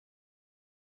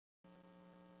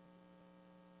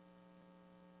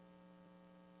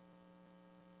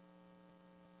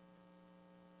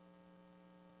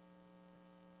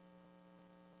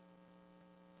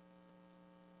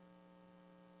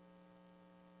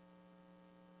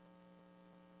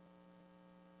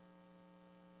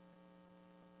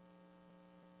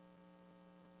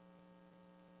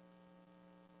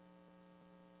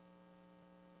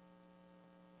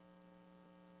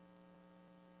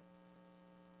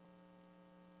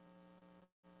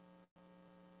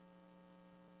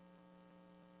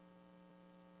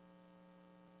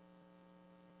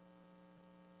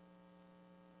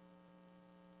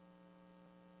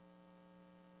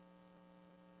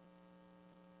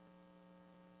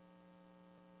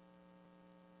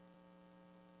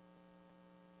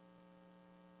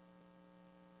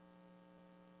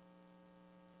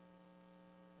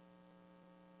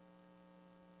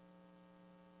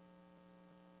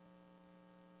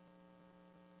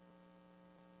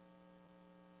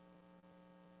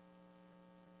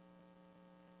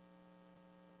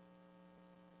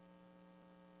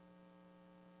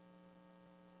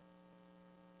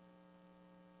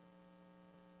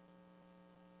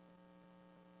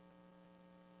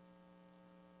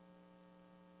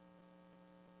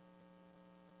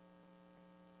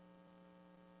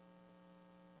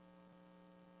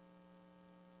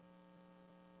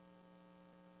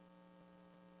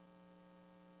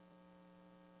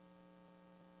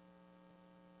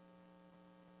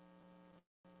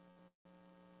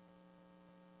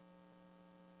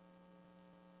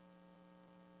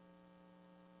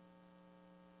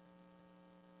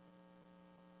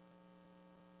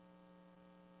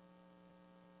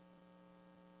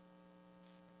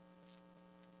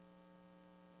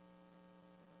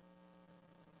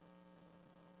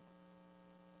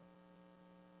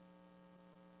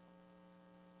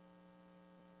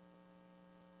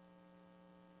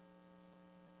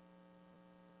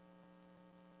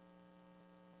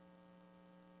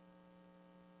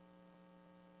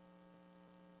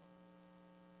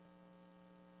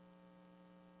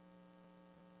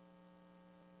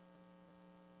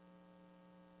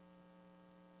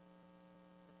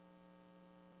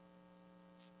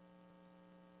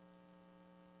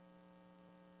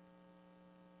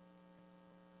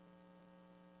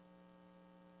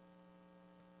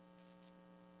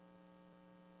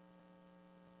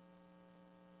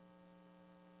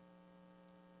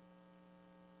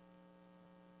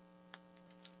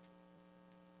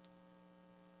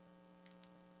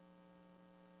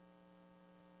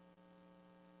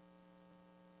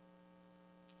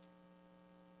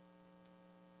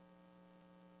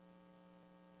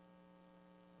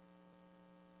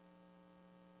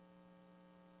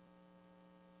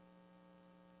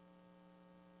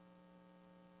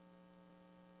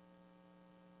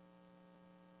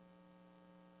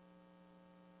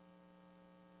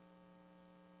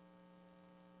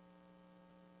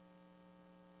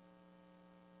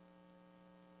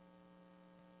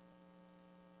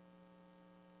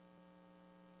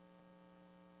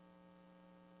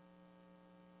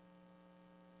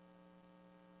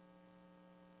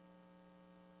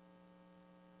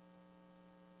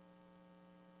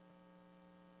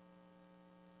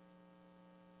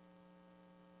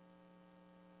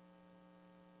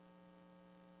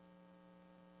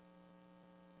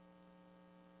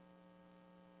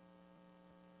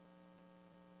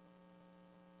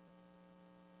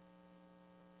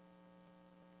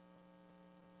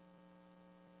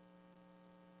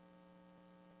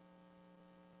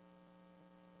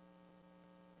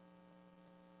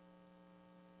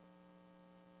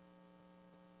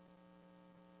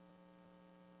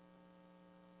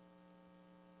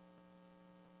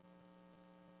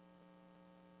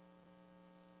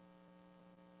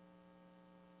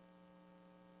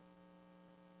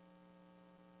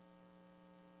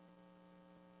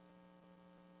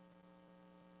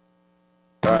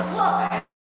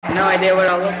No idea what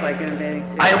I'll look like in a bathing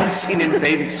suit. I always seen in a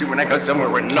bathing suit when I go somewhere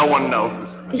where no one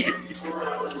knows. Yeah.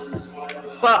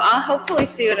 Well, I'll hopefully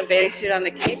see you in a bathing suit on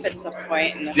the Cape at some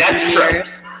point in the That's few true.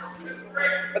 years.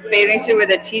 A bathing suit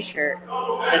with a T-shirt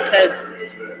that says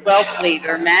Wellfleet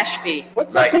or Mashpee.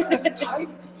 What's up with this type?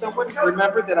 Did someone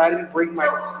remember that I didn't bring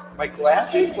my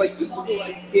glasses? Like, this is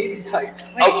like baby type.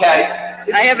 Wait, Okay.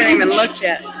 I haven't even looked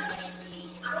yet.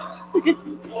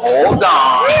 Hold on.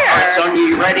 All right, Sonia,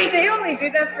 you ready? They only do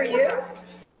that for you?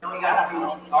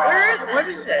 What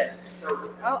is it?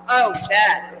 Oh,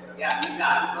 that. Yeah, you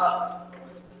got it. Look.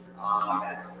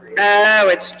 That's great. Oh,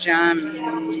 it's John.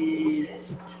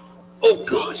 Oh,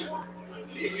 God.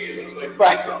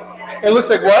 Right. It looks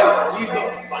like what?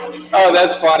 Oh,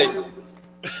 that's funny.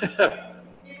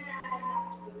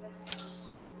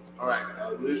 All right,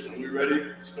 Liz, are we ready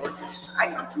to start this?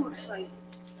 I'm not too excited.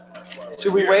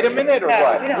 Should we wait a minute or No,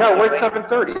 what? we don't No, have we're to at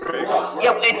 7:30.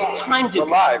 Yo, it's time We're to.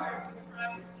 live.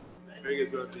 Vega's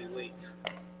gonna be late.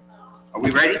 Are we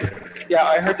ready? Yeah,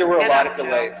 I heard there were a lot of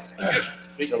delays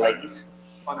Delays.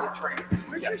 on the train.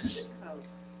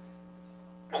 Yes.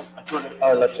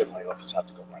 I left it in my office. I have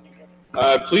to go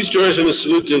running. Please join us in a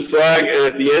salute to the flag, and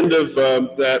at the end of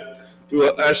that, we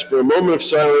will ask for a moment of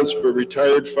silence for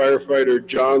retired firefighter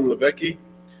John Levecki,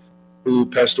 who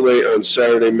passed away on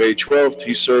Saturday, May 12th.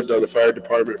 He served on the fire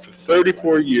department for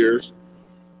 34 years,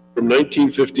 from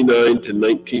 1959 to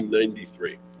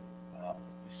 1993.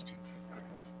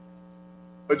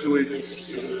 Pledge allegiance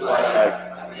to the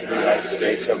flag of the United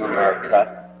States of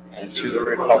America and to the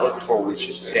republic for which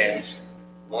it stands,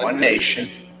 one nation,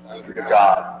 under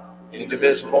God,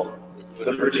 indivisible, with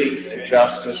liberty and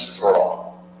justice for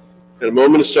all. And a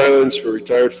moment of silence for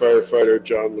retired firefighter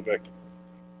John Levecki.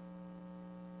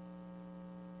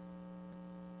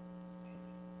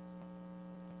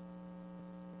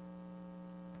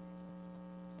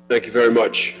 Thank you very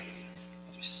much.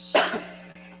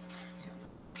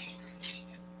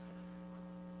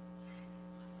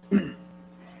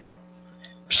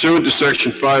 Pursuant to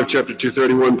Section 5, Chapter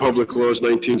 231, Public Laws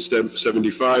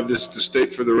 1975, this is to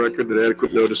state for the record that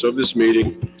adequate notice of this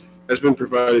meeting has been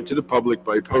provided to the public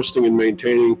by posting and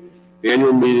maintaining the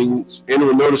annual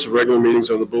notice of regular meetings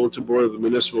on the bulletin board of the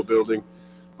municipal building,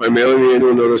 by mailing the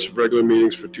annual notice of regular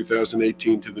meetings for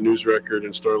 2018 to the News Record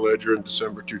and Star Ledger in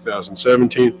December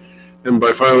 2017, and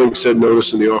by filing said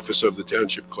notice in the office of the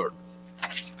Township Clerk.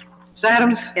 Mr.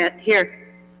 Adams? Yeah,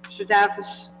 here. Mr.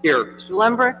 Daffis? Here. Mr.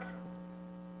 Lembrick?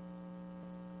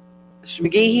 Mr.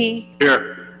 McGehee?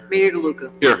 Here. Mayor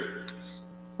DeLuca? Here.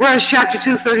 Whereas Chapter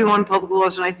 231, Public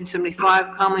Laws of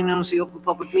 1975, commonly known as the Open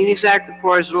Public Meetings Act,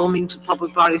 requires that all meetings of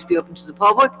public bodies be open to the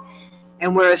public,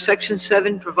 and whereas Section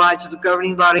 7 provides that the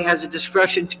governing body has the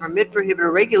discretion to permit, prohibit,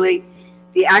 or regulate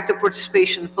the active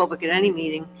participation of the public at any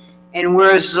meeting, and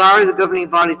whereas desire of the governing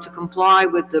body to comply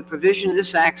with the provision of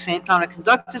this act, same time to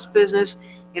conduct its business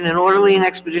in an orderly and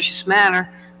expeditious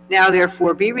manner, now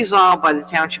therefore be resolved by the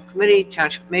Township Committee,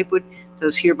 Township of Maplewood,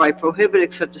 does hereby prohibit,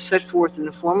 except as set forth in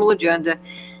the formal agenda,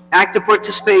 active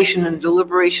participation in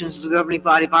deliberations of the governing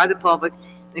body by the public,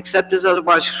 and except as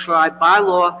otherwise prescribed by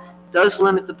law, does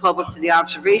limit the public to the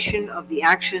observation of the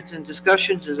actions and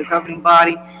discussions of the governing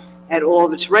body at all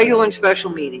of its regular and special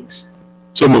meetings.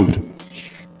 So moved.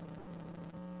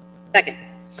 Second.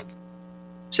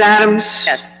 Ms. Adams?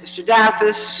 Yes. Mr.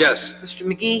 Daffis? Yes. Mr.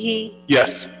 McGehee?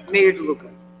 Yes. Mayor DeLuca?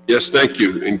 Yes, thank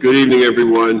you, and good evening,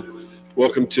 everyone.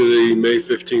 Welcome to the May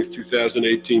 15th,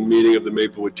 2018 meeting of the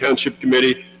Maplewood Township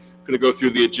Committee. I'm going to go through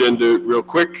the agenda real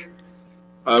quick.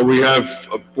 We have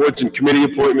boards and committee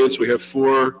appointments. We have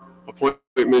 4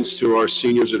 appointments to our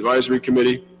Seniors Advisory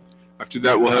Committee. After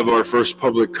that, we'll have our first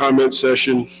public comment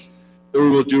session. Then we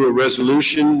will do a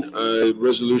resolution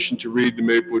to read the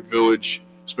Maplewood Village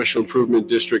Special Improvement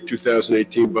District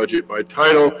 2018 budget by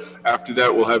title. After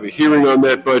that, we'll have a hearing on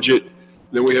that budget.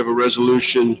 Then we have a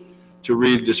resolution to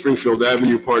read the Springfield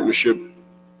Avenue Partnership,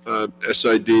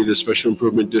 SID, the Special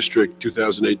Improvement District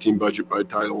 2018 budget by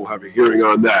title. We'll have a hearing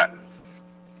on that.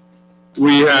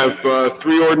 We have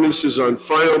 3 ordinances on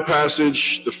final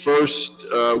passage. The first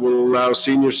will allow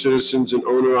senior citizens and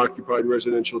owner-occupied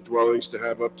residential dwellings to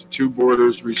have up to 2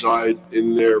 boarders reside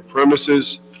in their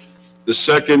premises. The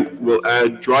second will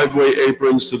add driveway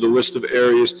aprons to the list of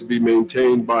areas to be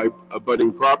maintained by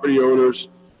abutting property owners.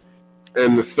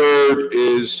 And the third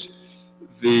is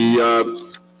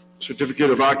the certificate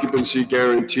of occupancy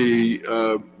guarantee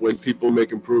when people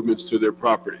make improvements to their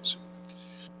properties.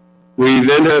 We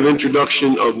then have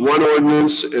introduction of 1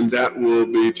 ordinance, and that will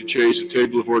be to change the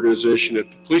table of organization at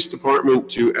the police department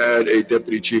to add a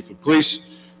deputy chief of police,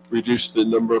 reduce the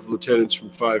number of lieutenants from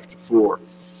 5 to 4.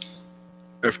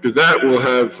 After that, we'll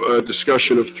have a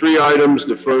discussion of 3 items.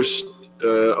 The first,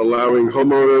 allowing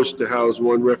homeowners to house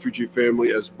 1 refugee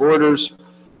family as boarders.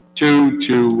 2,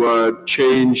 to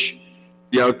change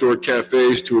the outdoor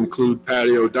cafes to include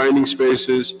patio dining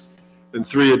spaces. And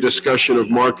 3, a discussion of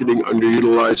marketing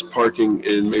underutilized parking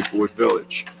in Maplewood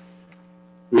Village.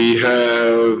 We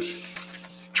have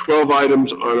 12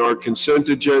 items on our consent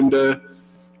agenda.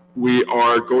 We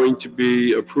are going to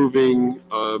be approving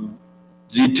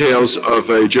details of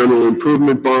a general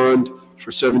improvement bond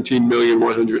for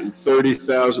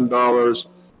 $17,130,000.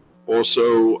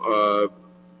 Also,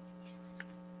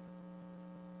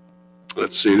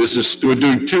 let's see, we're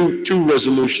doing two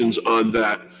resolutions on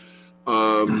that.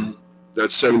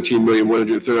 That's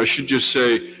 $17,130,000. I should just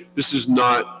say, this is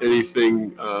not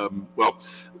anything,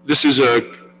 this is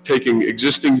taking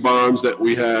existing bonds that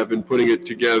we have and putting it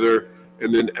together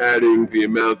and then adding the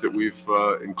amount that we've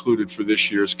included for this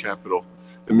year's capital.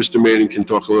 And Mr. Manning can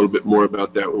talk a little bit more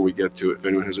about that when we get to it, if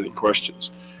anyone has any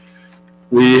questions.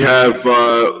 We have,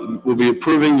 we'll be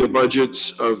approving the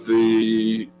budgets of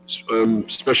the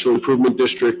Special Improvement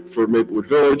District for Maplewood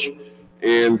Village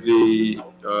and the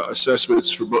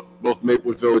assessments for both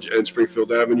Maplewood Village and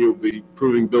Springfield Avenue. We'll be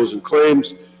approving bills and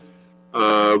claims.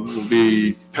 We'll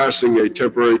be passing a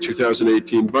temporary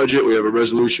 2018 budget. We have a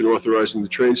resolution authorizing the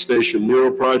train station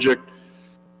mural project.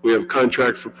 We have a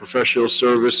contract for professional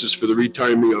services for the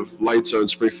retiming of lights on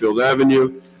Springfield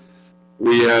Avenue.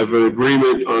 We have an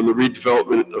agreement on the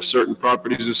redevelopment of certain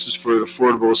properties. This is for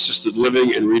affordable assisted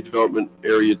living in redevelopment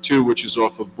area 2, which is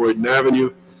off of Boyden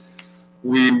Avenue.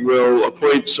 We will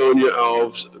appoint Sonia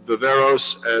Alves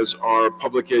Viveros as our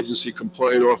public agency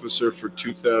compliant officer for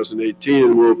 2018,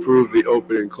 and we'll approve the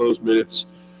open and closed minutes,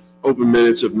 open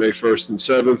minutes of May 1st and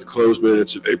 7th, closed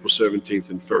minutes of April 17th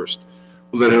and 1st.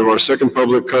 We'll then have our second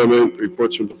public comment,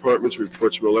 reports from departments,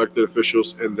 reports from elected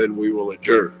officials, and then we will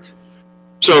adjourn.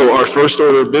 So our first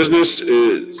order of business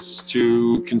is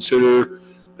to consider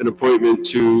an appointment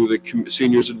to the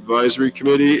Seniors Advisory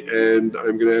Committee, and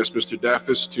I'm going to ask Mr.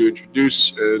 Daffis to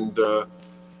introduce and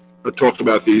talk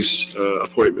about these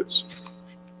appointments.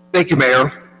 Thank you,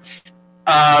 Mayor.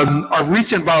 Our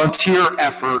recent volunteer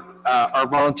effort, our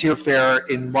volunteer fair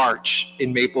in March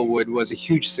in Maplewood was a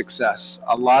huge success.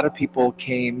 A lot of people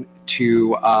came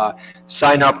to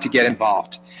sign up to get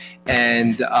involved,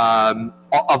 and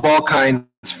of all kinds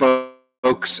of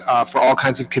folks, for all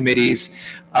kinds of committees.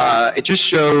 It just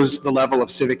shows the level of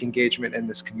civic engagement in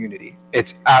this community.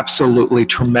 It's absolutely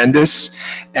tremendous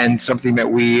and something that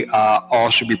we all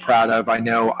should be proud of. I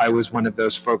know I was one of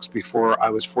those folks before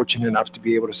I was fortunate enough to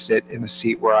be able to sit in the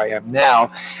seat where I am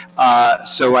now.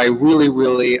 So I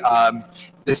really,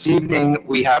 this evening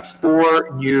we have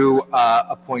 4 new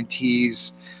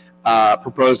appointees,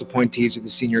 proposed appointees to the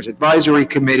Seniors Advisory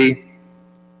Committee.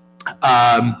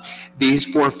 These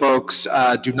 4 folks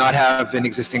do not have an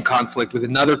existing conflict with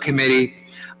another committee,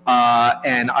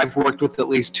 and I've worked with at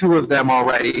least 2 of them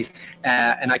already,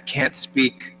 and I can't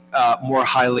speak more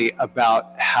highly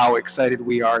about how excited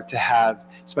we are to have,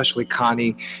 especially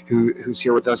Connie, who's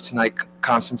here with us tonight,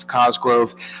 Constance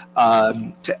Cosgrove, to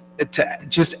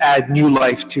just add new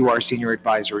life to our Senior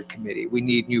Advisory Committee. We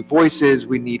need new voices,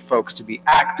 we need folks to be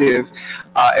active,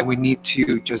 and we need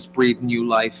to just breathe new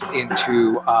life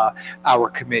into our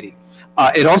committee.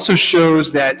 It also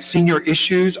shows that senior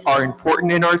issues are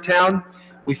important in our town.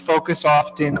 We focus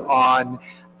often on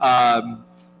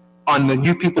the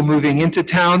new people moving into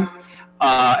town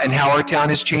and how our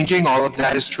town is changing. All of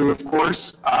that is true, of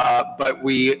course, but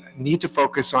we need to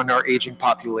focus on our aging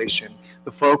population.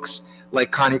 The folks like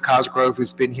Connie Cosgrove,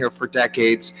 who's been here for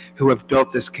decades, who have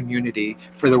built this community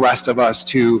for the rest of us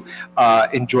to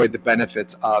enjoy the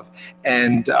benefits of.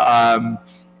 And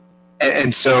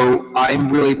so I'm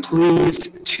really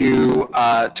pleased to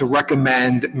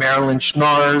recommend Marilyn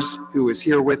Schnars, who is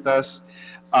here with us,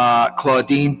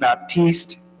 Claudine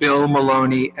Baptiste, Bill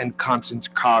Maloney, and Constance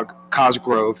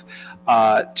Cosgrove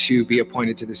to be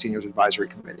appointed to the Seniors Advisory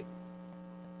Committee.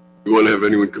 You want to have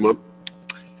anyone come up?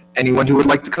 Anyone who would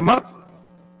like to come up?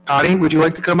 Connie, would you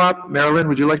like to come up? Marilyn,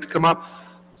 would you like to come up?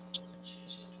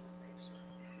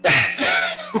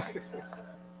 How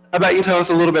about you tell us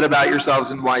a little bit about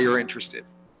yourselves and why you're interested?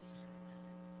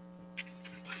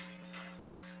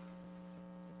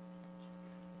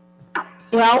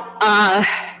 Well,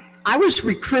 I was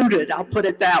recruited, I'll put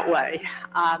it that way.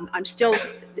 I'm still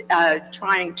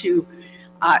trying to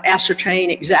ascertain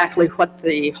exactly what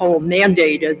the whole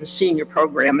mandate of the senior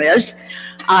program is.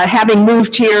 Having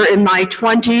moved here in my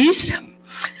 20s,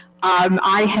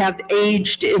 I have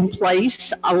aged in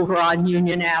place over on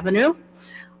Union Avenue.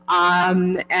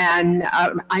 I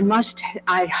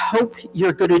hope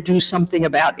you're going to do something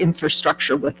about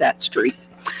infrastructure with that street.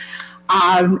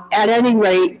 At any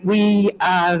rate, if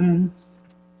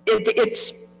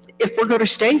we're going to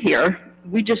stay here,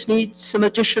 we just need some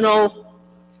additional,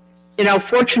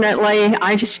 fortunately,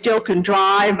 I still can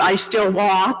drive, I still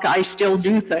walk, I still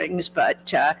do things, but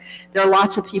there are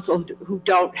lots of people who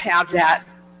don't have that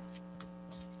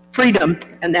freedom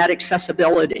and that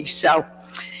accessibility. So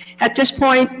at this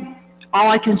point, all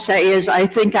I can say is I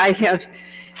think I have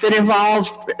been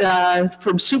involved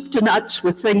from soup to nuts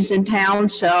with things in town.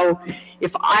 So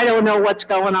if I don't know what's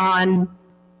going on,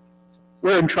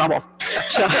 we're in trouble.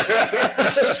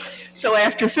 So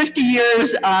after 50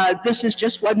 years, this is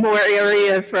just one more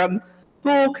area from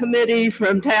pool committee,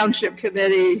 from township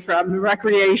committee, from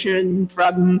recreation,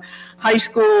 from high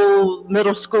school,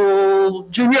 middle school,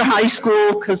 junior high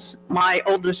school, because my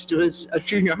oldest was a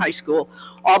junior high school,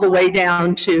 all the way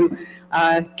down to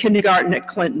kindergarten at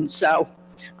Clinton. So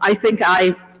I think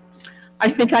I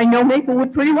know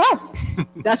Maplewood pretty well.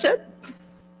 That's it.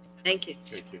 Thank you.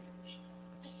 Thank you.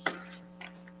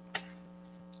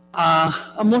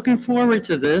 I'm looking forward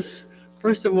to this.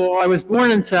 First of all, I was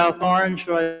born in South Orange,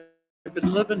 so I've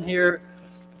been living here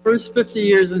first 50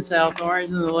 years in South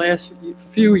Orange and the last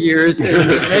few years in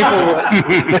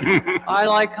Maplewood. I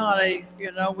like Connie,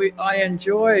 I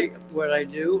enjoy what I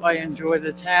do. I enjoy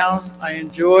the town. I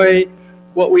enjoy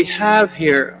what we have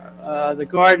here. The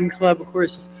Garden Club, of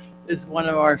course, is one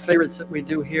of our favorites that we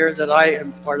do here, that I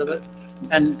am part of it.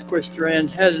 And of course, Duran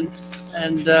Hedden.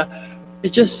 And it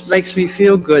just makes me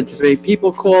feel good to be.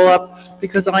 People call up,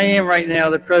 because I am right now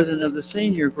the president of the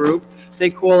senior group. They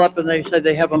call up and they say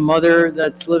they have a mother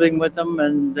that's living with them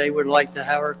and they would like to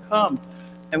have her come.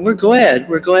 And we're glad.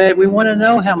 We're glad. We want to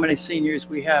know how many seniors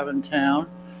we have in town,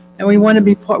 and we want to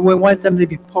be part. We want them to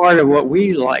be part of what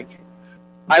we like.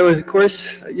 I was, of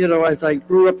course, as I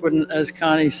grew up, as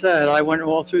Connie said, I went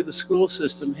all through the school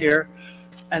system here,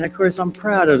 and of course, I'm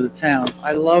proud of the town.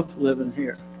 I love living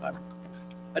here.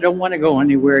 I don't want to go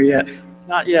anywhere yet.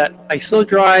 Not yet. I still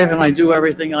drive and I do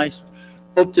everything I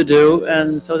hope to do,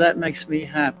 and so that makes me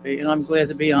happy, and I'm glad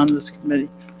to be on this committee.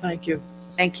 Thank you.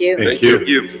 Thank you. Thank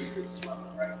you.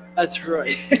 That's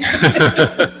right.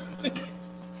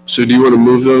 So do you want to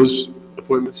move those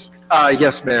appointments?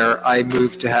 Yes, Mayor. I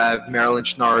move to have Marilyn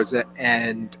Schnarz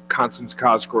and Constance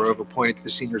Cosgrove appointed to the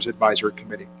Seniors Advisory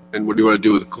Committee. And what do you want to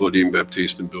do with Claudine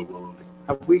Baptiste and Bill Maloney?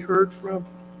 Have we heard from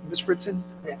Ms. Fritzen?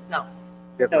 No.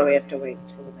 So we have to wait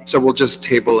until the next. So we'll just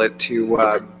table it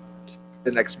to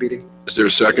the next meeting. Is there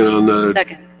a second on the?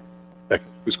 Second.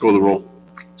 Please call the roll.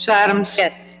 Ms. Adams?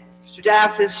 Yes. Mr.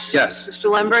 Daffis? Yes. Mr.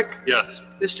 Lembrick? Yes.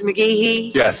 Mr.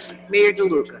 McGehee? Yes. Mayor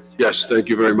DeLuca? Yes, thank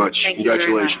you very much. Thank you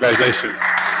very much. Congratulations.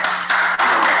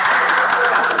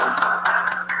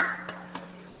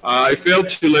 I failed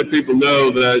to let people know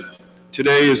that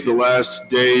today is the last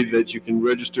day that you can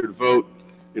register to vote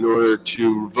in order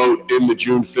to vote in the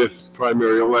June 5th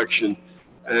primary election.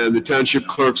 And the Township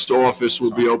Clerk's office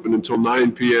will be open until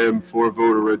 9 p.m. for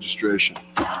voter registration.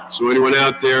 So anyone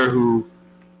out there who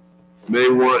may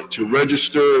want to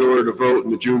register in order to vote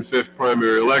in the June 5th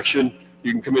primary election,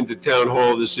 you can come into Town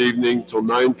Hall this evening till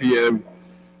 9 p.m.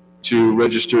 to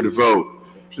register to vote.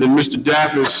 And then Mr.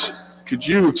 Daffis, could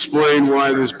you explain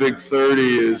why this big 30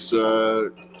 is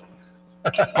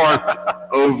parked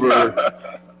over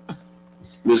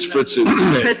Ms. Fritzen's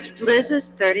head? Because Liz is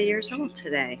 30 years old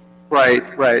today. Right.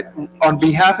 On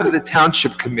behalf of the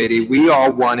Township Committee, we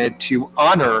all wanted to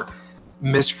honor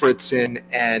Ms. Fritzen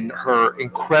and her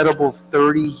incredible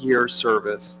 30-year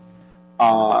service,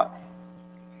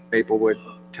 Maplewood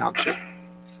Township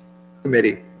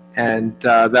Committee. And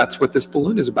that's what this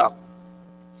balloon is about.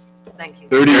 Thank you.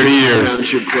 30 years.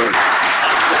 Township Clerk.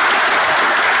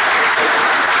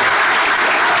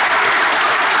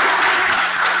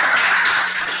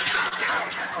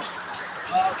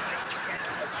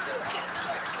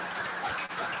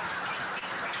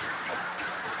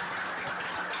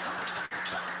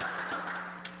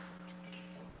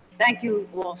 Thank you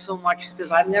all so much,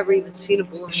 because I've never even seen a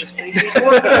balloon this big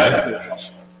before.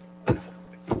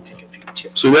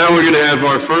 So now we're going to have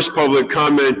our first public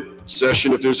comment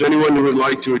session. If there's anyone who would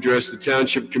like to address the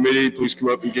Township Committee, please come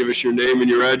up and give us your name and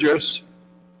your address.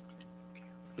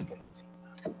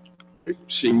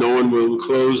 Seeing no one, will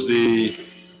close the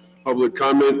public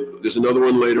comment. There's another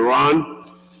one later on.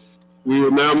 We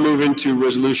will now move into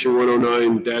Resolution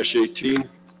 109-18.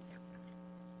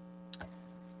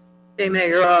 Hey,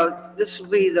 Mayor, this will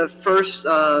be the first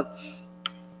of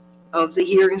the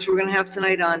hearings we're going to have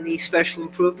tonight on the special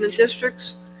improvement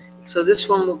districts. So this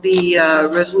one will be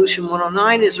Resolution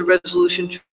 109 is a resolution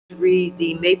to read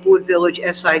the Maplewood Village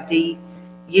SID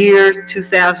year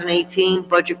 2018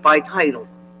 budget by title.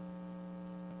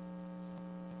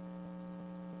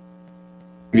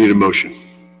 Need a motion?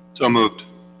 So moved.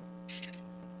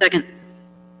 Second.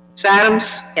 Ms.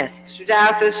 Adams? Yes. Mr.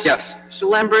 Daffis? Yes. Mr.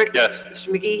 Lembrick? Yes. Mr.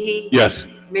 McGee? Yes.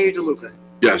 Mayor DeLuca?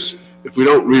 Yes. If we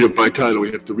don't read it by title,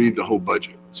 we have to read the whole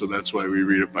budget. So that's why we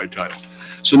read it by title.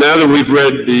 So now that we've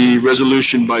read the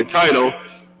resolution by title,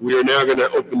 we are now going to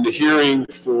open the hearing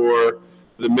for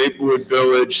the Maplewood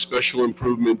Village Special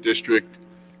Improvement District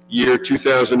year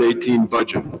 2018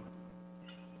 budget.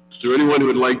 Is there anyone who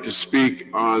would like to speak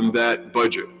on that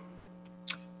budget?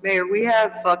 Mayor, we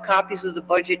have copies of the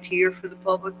budget here for the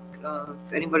public.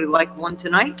 If anybody would like one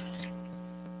tonight?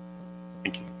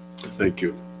 Thank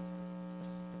you.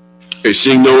 Okay,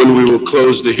 seeing no one, we will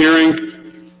close the hearing.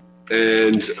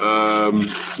 And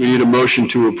we need a motion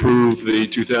to approve the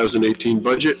 2018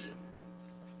 budget.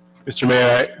 Mr.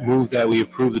 Mayor, I move that we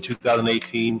approve the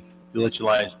 2018 Village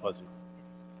Alliance budget.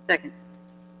 Second.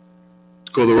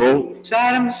 Let's call the roll. Ms.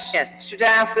 Adams? Yes. Mr.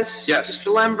 Daffis? Yes.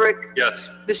 Mr. Lembrick? Yes.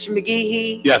 Mr.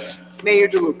 McGee? Yes. Mayor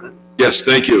DeLuca? Yes,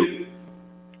 thank you.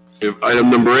 We have item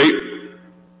number 8.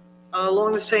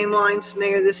 Along the same lines,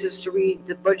 Mayor, this is to read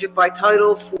the budget by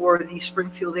title for the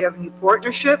Springfield Avenue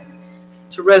Partnership.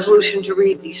 It's a resolution to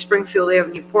read the Springfield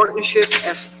Avenue Partnership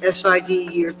SID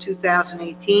year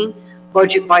 2018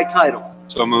 budget by title.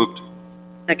 So moved.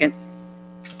 Second.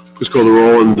 Please call the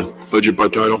roll on the budget by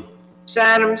title. Ms.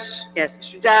 Adams? Yes.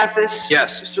 Mr. Daffis?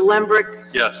 Yes. Mr. Lembrick?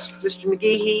 Yes. Mr.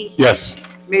 McGee? Yes.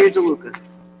 Mayor DeLuca?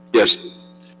 Yes.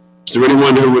 Is there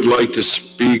anyone who would like to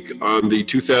speak on the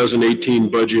 2018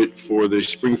 budget for the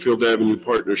Springfield Avenue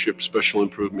Partnership Special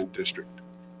Improvement District?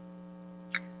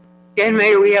 Again,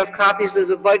 Mayor, we have copies of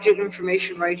the budget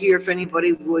information right here if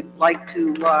anybody would like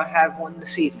to have one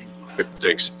this evening. Okay,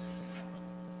 thanks.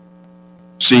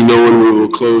 Seeing no one, we will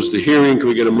close the hearing. Can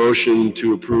we get a motion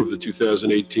to approve the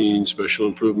 2018 Special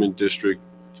Improvement District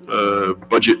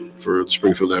budget for the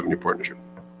Springfield Avenue Partnership?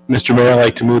 Mr. Mayor, I'd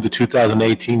like to move the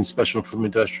 2018 Special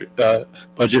Improvement District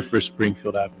budget for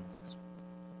Springfield Avenue.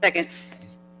 Second.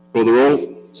 Call the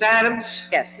roll. Ms. Adams?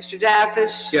 Yes. Mr.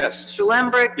 Daffis? Yes. Mr.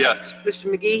 Lembrick? Yes. Mr.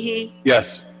 McGee?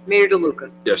 Yes. Mayor DeLuca?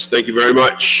 Yes, thank you very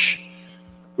much.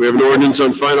 We have an ordinance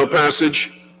on final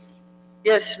passage.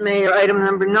 Yes, Mayor. Item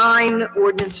number 9,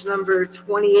 ordinance number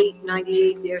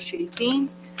 2898-18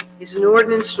 is an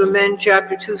ordinance to amend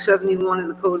Chapter 271 of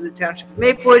the Code of the Township of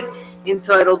Maplewood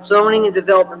entitled Zoning and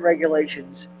Development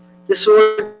Regulations. This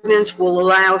ordinance will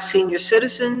allow senior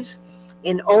citizens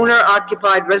in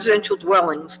owner-occupied residential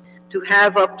dwellings to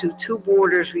have up to 2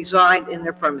 boarders reside in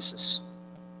their premises.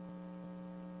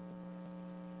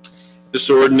 This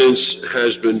ordinance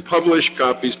has been published,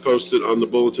 copies posted on the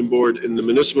bulletin board in the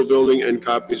municipal building, and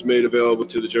copies made available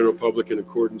to the general public in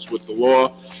accordance with the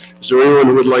law. Is there anyone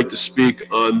who would like to speak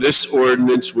on this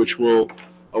ordinance, which will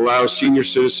allow senior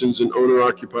citizens in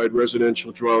owner-occupied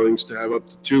residential dwellings to have up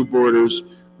to 2 boarders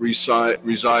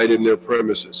reside in their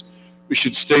premises? We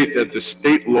should state that the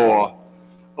state law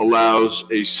allows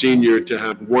a senior to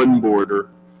have 1 boarder,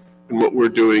 and what we're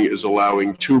doing is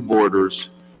allowing 2 boarders.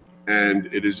 And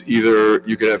it is either,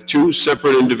 you could have 2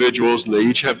 separate individuals and they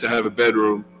each have to have a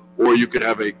bedroom, or you could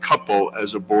have a couple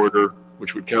as a boarder,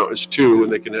 which would count as 2,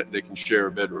 and they can share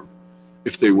a bedroom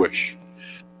if they wish.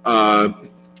 So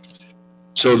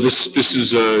this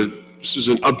is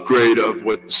an upgrade of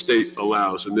what the state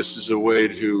allows, and this is a way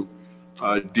to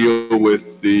deal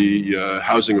with the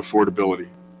housing affordability,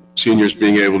 seniors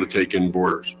being able to take in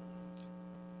boarders.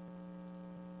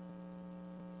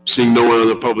 Seeing no one on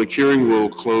the public hearing, we'll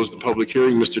close the public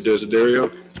hearing. Mr.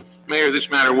 Desiderio. Mayor, this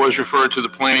matter was referred to the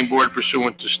planning board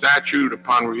pursuant to statute.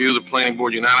 Upon review, the planning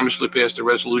board unanimously passed a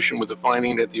resolution with the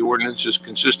finding that the ordinance is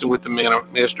consistent with the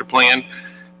master plan.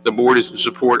 The board is in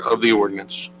support of the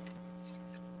ordinance.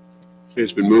 Okay,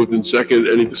 it's been moved and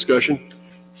seconded. Any discussion?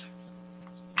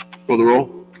 Call the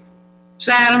roll. Ms.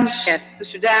 Adams? Yes.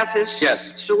 Mr. Daffis?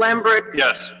 Yes. Mr. Lembrick?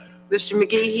 Yes. Mr.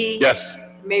 McGee? Yes.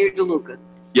 Mayor DeLuca?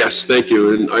 Yes, thank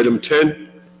you. And item 10?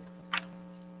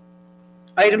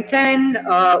 Item 10,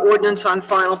 ordinance on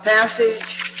final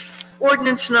passage.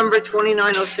 Ordinance number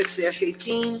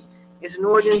 2906-18 is an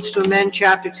ordinance to amend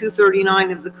Chapter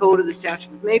 239 of the Code of the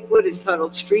Township of Maplewood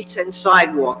entitled Streets and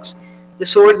Sidewalks.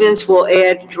 This ordinance will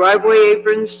add driveway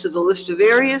aprons to the list of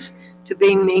areas to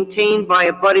being maintained by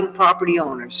abutting property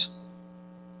owners.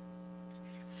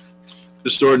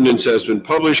 This ordinance has been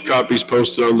published, copies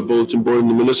posted on the bulletin board in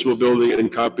the municipal building,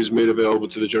 and copies made available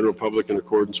to the general public in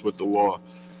accordance with the law.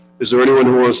 Is there anyone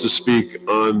who wants to speak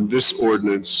on this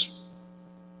ordinance,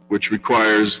 which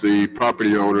requires the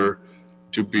property owner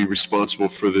to be responsible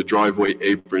for the driveway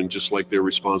apron, just like they're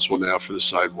responsible now for the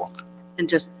sidewalk. And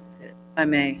just, if I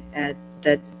may add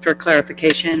that for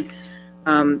clarification,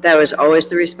 that was always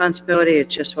the responsibility. It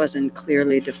just wasn't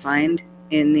clearly defined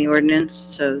in the ordinance.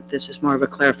 So this is more of a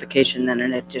clarification than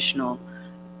an additional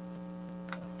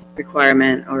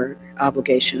requirement or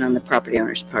obligation on the property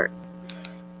owner's part.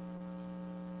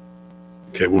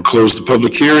 Okay, we'll close the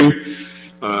public hearing.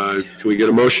 Can we get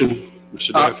a motion?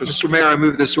 Mr. Daffis? Mr. Mayor, I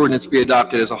move this ordinance be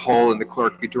adopted as a whole and the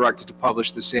clerk be directed to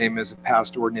publish the same as a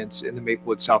passed ordinance in the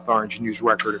Maplewood South Orange News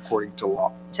Record according to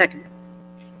law. Second.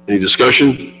 Any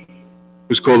discussion?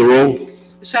 Please call the roll.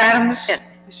 Ms. Adams? Yes.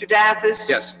 Mr. Daffis?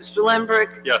 Yes. Mr.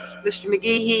 Lembrick? Yes. Mr.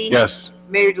 McGee? Yes.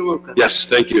 Mayor DeLuca? Yes,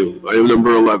 thank you. Item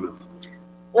number 11.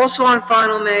 Also on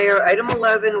final, Mayor, item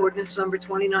 11, ordinance number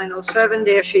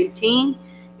 2907-18,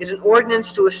 is an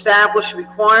ordinance to establish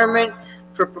requirement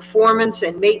for performance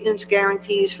and maintenance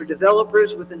guarantees for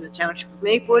developers within the Township of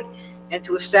Maplewood, and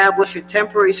to establish a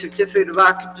temporary certificate of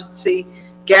occupancy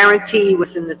guarantee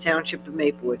within the Township of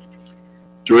Maplewood.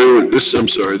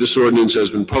 This ordinance has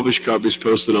been published, copies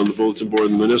posted on the bulletin board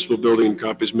in the municipal building, and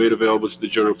copies made available to the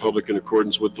general public in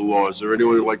accordance with the law. Is there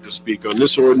anyone who'd like to speak on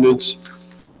this ordinance?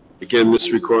 Again,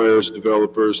 this requires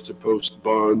developers to post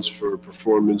bonds for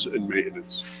performance and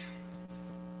maintenance.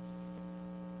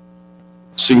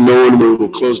 Seeing no one, we will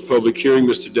close the public hearing.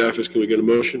 Mr. Daffis, can we get a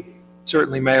motion?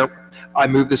 Certainly, Mayor. I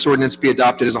move this ordinance be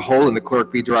adopted as a whole and the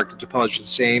clerk be directed to publish the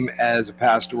same as a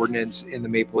passed ordinance in the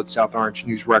Maplewood South Orange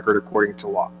News Record according to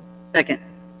law. Second.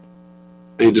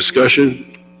 Any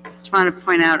discussion? Just want to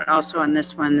point out also on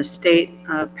this one, the state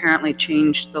apparently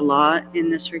changed the law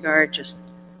in this regard, just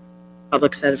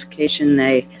public certification.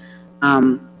 They,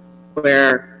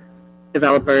 where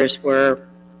developers were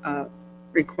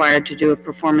required to do a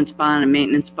performance bond and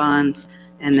maintenance bonds,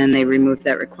 and then they removed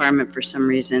that requirement for some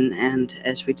reason. And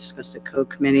as we discussed at Code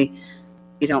Committee,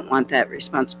 we don't want that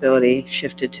responsibility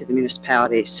shifted to the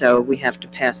municipality. So we have to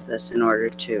pass this in order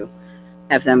to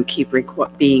have them keep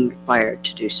being required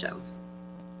to do so.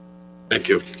 Thank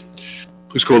you.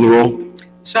 Please call the roll.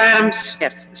 Ms. Adams?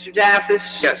 Yes. Mr.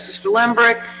 Daffis? Yes. Mr.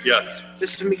 Lembrick? Yes.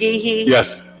 Mr. McGee?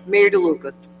 Yes. Mayor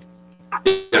DeLuca?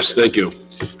 Yes, thank you.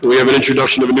 Can we have an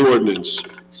introduction of a new ordinance?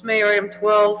 This Mayor, item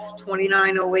 12,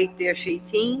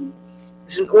 2908-18,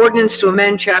 is an ordinance to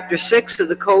amend Chapter 6 of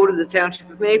the Code of the Township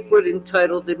of Maplewood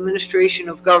entitled Administration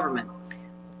of Government.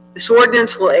 This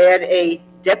ordinance will add a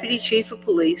Deputy Chief of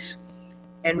Police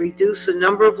and reduce the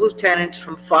number of lieutenants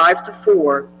from 5 to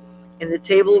 4 in the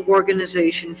table of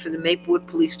organization for the Maplewood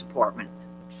Police Department.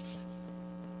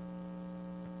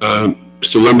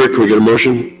 Mr. Lembrick, can we get a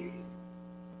motion?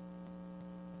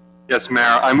 Yes,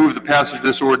 Mayor. I move the passage of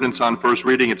this ordinance on first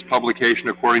reading, its publication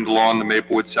according to law in the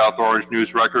Maplewood South Orange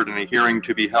News Record, and a hearing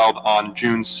to be held on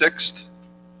June 6th,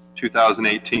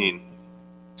 2018.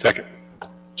 Second.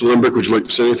 Mr. Lembrick, would you like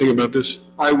to say anything about this?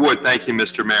 I would. Thank you,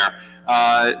 Mr. Mayor.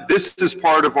 This is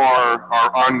part of our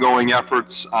ongoing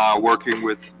efforts working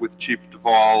with Chief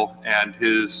Duvall and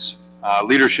his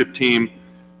leadership team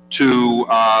to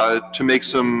make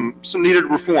some needed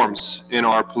reforms in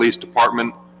our police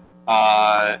department.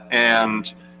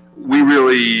 And we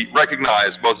really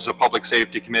recognize, both as a public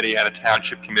safety committee and a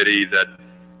township committee, that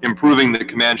improving the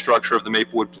command structure of the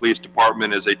Maplewood Police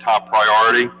Department is a top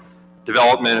priority.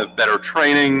 Development of better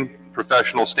training,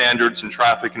 professional standards, and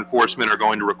traffic enforcement are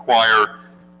going to require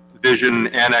vision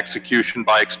and execution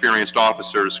by experienced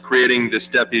officers. Creating this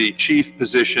deputy chief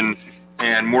position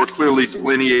and more clearly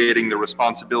delineating the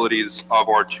responsibilities of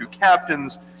our two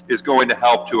captains is going to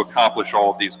help to accomplish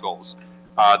all of these goals.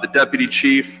 The deputy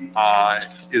chief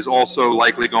is also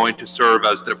likely going to serve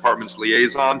as the department's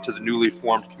liaison to the newly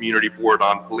formed Community Board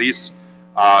on Police.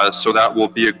 So that will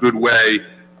be a good way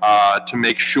to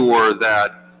make sure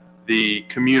that the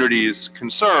community's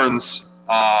concerns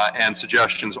and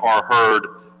suggestions are heard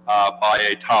by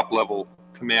a top-level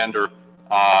commander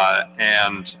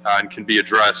and can be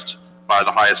addressed by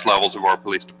the highest levels of our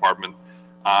police department.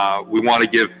 We want to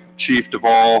give Chief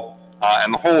Duvall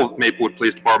and the whole Maplewood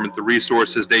Police Department the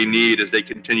resources they need as they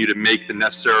continue to make the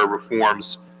necessary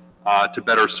reforms to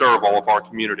better serve all of our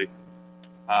community.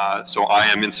 So I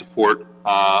am in support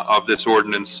of this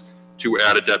ordinance to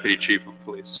add a deputy chief of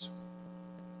police.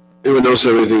 Anyone else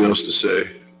have anything else to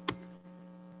say?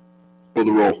 Call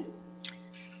the roll.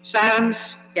 Ms.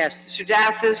 Adams? Yes. Mr.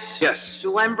 Daffis? Yes.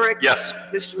 Mr. Lembrick? Yes.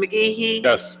 Mr. McGee?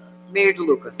 Yes. Mayor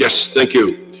DeLuca? Yes, thank you.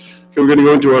 Okay, we're going to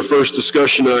go into our first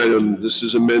discussion item. This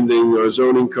is amending our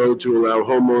zoning code to allow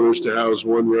homeowners to house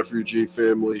one refugee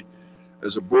family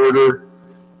as a boarder.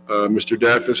 Mr.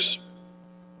 Daffis?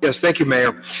 Yes, thank you,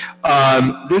 Mayor.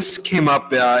 This came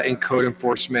up in code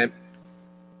enforcement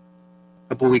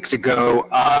couple weeks ago.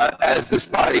 As this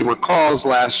body recalls,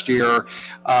 last year,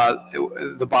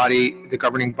 the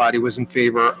governing body was in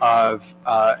favor of,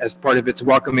 as part of its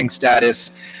welcoming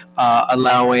status,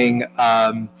 allowing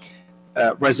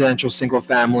residential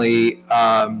single-family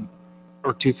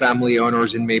or two-family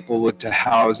owners in Maplewood to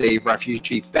house a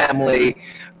refugee family,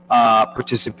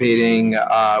 participating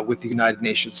with the United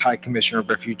Nations High Commissioner of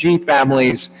Refugee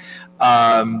Families.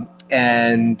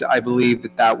 And I believe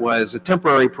that was a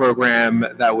temporary program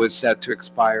that was set to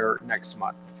expire next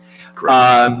month.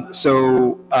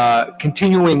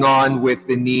 Continuing on with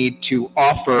the need to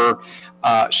offer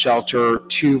shelter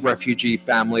to refugee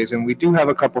families, and we do have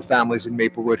a couple families in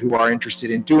Maplewood who are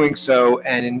interested in doing so,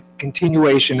 and in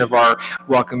continuation of our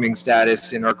welcoming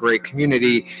status in our great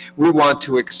community, we want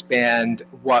to expand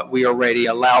what we already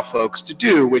allow folks to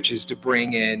do, which is to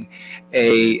bring in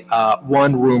a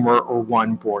one roomer or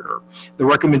one boarder. The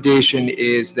recommendation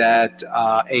is that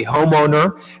a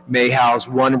homeowner may house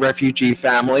one refugee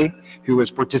family who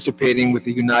is participating with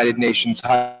the United Nations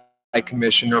High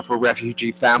Commissioner for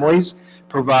Refugee Families,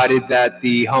 provided that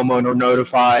the homeowner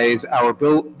notifies our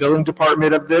billing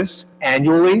department of this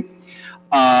annually,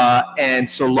 and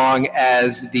so long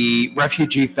as the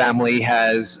refugee family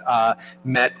has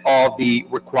met all the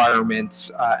requirements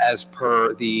as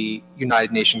per the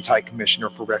United Nations High Commissioner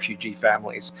for Refugee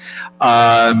Families.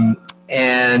 And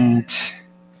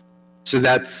so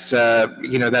that's,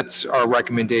 that's our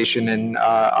recommendation, and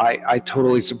I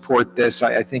totally support this.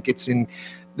 I think it's in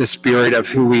the spirit of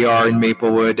who we are in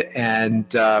Maplewood.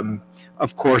 And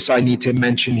of course, I need to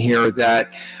mention here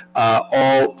that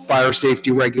all fire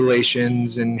safety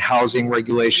regulations and housing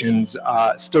regulations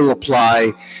still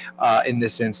apply in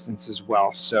this instance as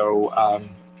well. So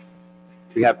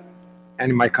we have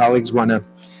any of my colleagues want to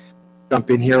jump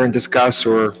in here and discuss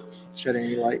or shed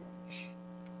any light?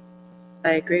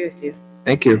 I agree with you.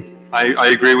 Thank you. I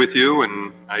agree with you,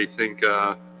 and I think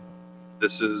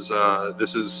this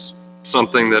is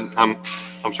something that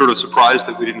I'm sort of surprised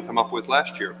that we didn't come up with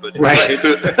last year. But right.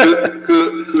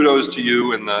 Kudos to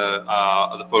you and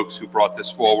the folks who brought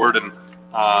this forward, and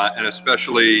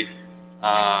especially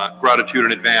gratitude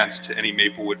in advance to any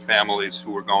Maplewood families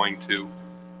who are going to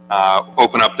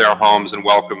open up their homes and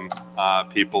welcome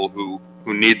people who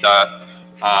need that,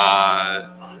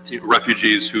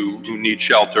 refugees who need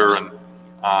shelter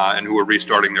and who are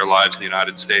restarting their lives in the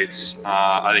United States.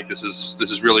 I think this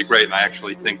is really great, and I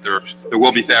actually think there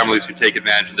will be families who take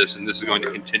advantage of this, and this is going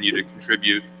to continue to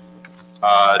contribute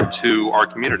to our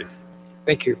community.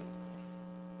 Thank you.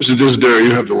 Mr. Desiderio,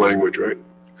 you have the language, right?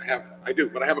 I do,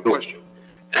 but I have a question.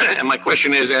 And my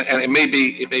question is, and it may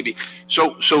be,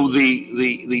 so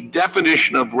the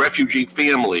definition of refugee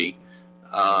family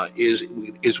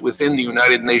is within the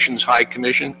United Nations High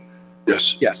Commission?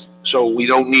 Yes. Yes. So we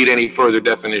don't need any further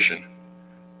definition.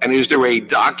 And is there a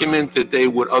document that they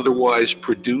would otherwise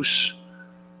produce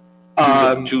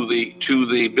to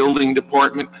the building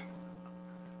department?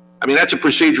 I mean, that's a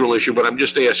procedural issue, but I'm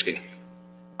just asking.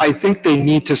 I think they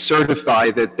need to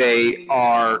certify that they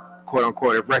are, quote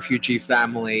unquote, a refugee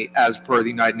family as per the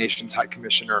United Nations High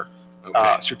Commissioner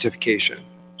certification.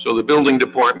 So the building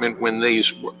department, when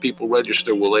these people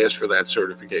register, will ask for that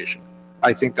certification?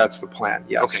 I think that's the plan,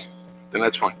 yes. Okay, then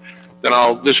that's fine. Then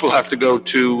this will have to go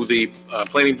to the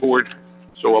planning board,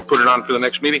 so I'll put it on for the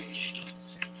next meeting.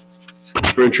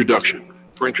 For introduction.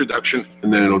 For introduction.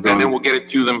 And then it'll go. And then we'll get it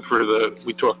to them for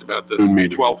we talked about the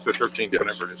 12th or 13th, yes.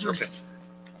 Whatever it is, okay.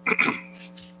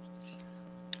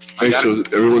 Okay, so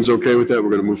everyone's okay with that?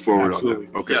 We're going to move forward on that?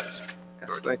 Okay. Yes.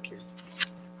 Yes, thank you.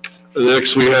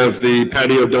 Next, we have the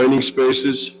patio dining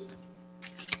spaces.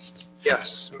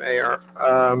 Yes, Mayor.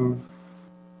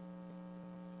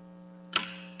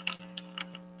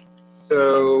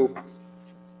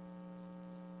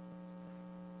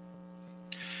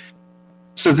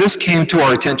 So this came to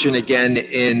our attention again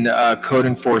in code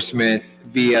enforcement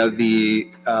via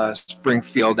the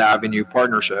Springfield Avenue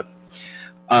partnership.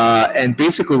 And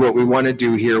basically what we want to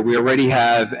do here, we already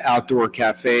have outdoor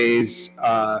cafes.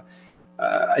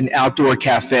 An outdoor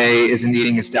cafe is an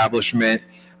eating establishment.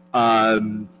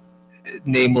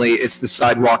 Namely, it's the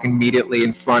sidewalk immediately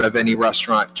in front of any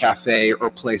restaurant, cafe,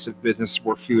 or place of business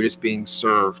where food is being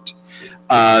served.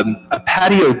 A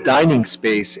patio dining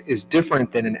space is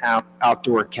different than an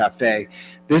outdoor cafe.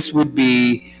 This would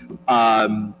be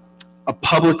a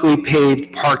publicly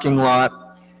paved parking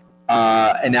lot,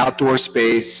 an outdoor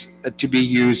space to be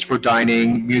used for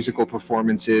dining, musical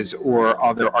performances, or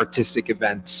other artistic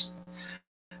events.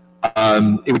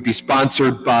 It would be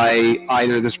sponsored by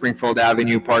either the Springfield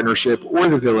Avenue Partnership or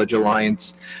the Village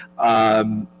Alliance,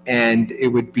 and it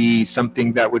would be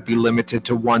something that would be limited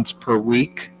to once per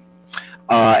week.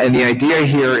 And the idea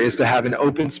here is to have an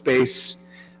open space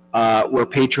where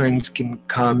patrons can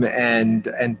come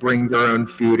and bring their own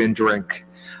food and drink.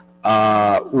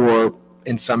 Or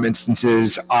in some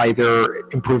instances, either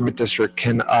improvement district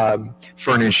can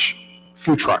furnish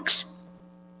food trucks.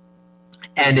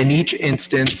 And in each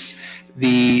instance,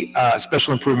 the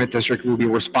special improvement district will be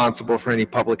responsible for any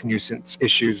public nuisance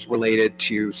issues related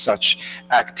to such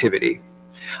activity.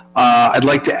 I'd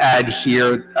like to add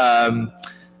here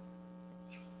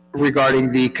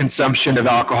regarding the consumption of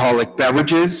alcoholic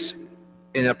beverages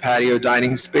in a patio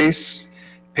dining space.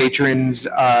 Patrons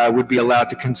would be allowed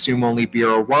to consume only beer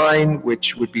or wine,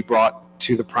 which would be brought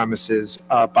to the premises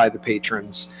by the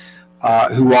patrons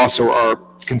who also are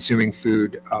consuming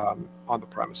food on the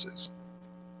premises.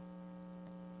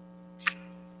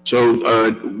 So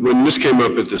when this came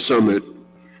up at the summit,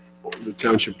 the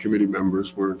township committee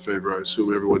members were in favor. I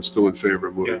assume everyone's still in favor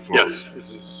of moving forward. Yes, this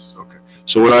is. Okay.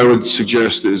 So what I would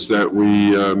suggest is that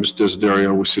we, Mr.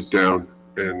 Desiderio, will sit down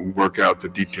and work out the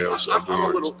details of the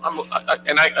ordinance.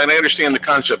 And I understand the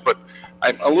concept, but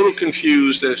I'm a little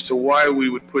confused as to why we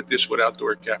would put this with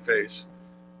outdoor cafes.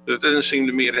 It doesn't seem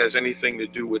to me it has anything to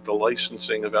do with the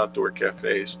licensing of outdoor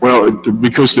cafes. Well,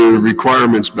 because the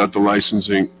requirements about the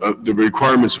licensing, the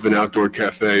requirements of an outdoor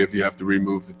cafe, if you have to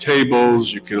remove the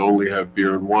tables, you can only have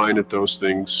beer and wine at those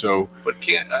things, so. But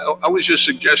I was just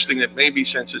suggesting that maybe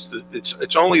since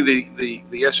it's only the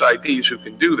SIDs who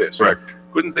can do this. Correct.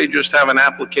 Couldn't they just have an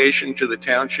application to the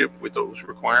township with those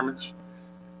requirements?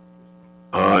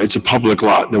 It's a public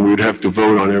lot, then we would have to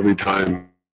vote on every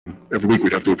week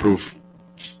we'd have to approve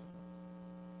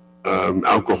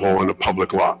alcohol in a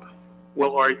public lot.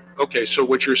 Well, okay, so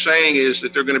what you're saying is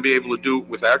that they're going to be able to do it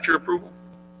without your approval?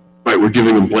 Right, we're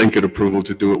giving them blanket approval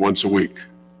to do it once a week.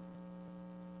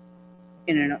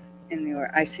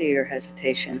 I see your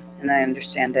hesitation, and I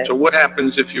understand that. So what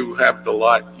happens if you have the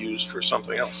lot used for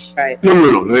something else? Right.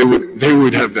 No, they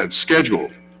would have that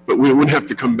scheduled, but we wouldn't have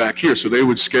to come back here, so they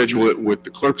would schedule it with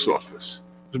the clerk's office.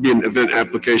 It would be an event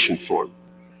application form,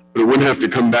 but it wouldn't have to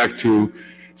come back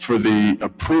for the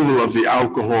approval of the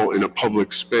alcohol in a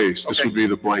public space. This Okay. would be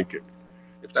the blanket.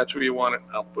 If that's where you want it,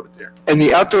 I'll put it there. And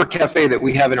the outdoor cafe that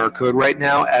we have in our code right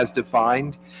now, as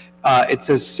defined, it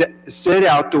says said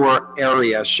outdoor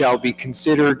area shall be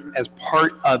considered as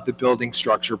part of the building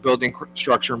structure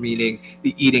meaning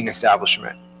the eating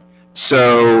establishment.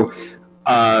 So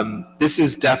this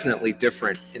is definitely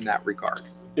different in that regard.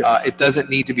 It doesn't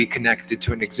need to be connected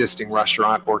to an existing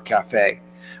restaurant or cafe.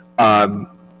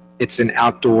 It's an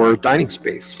outdoor dining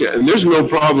space. Yeah, and there's no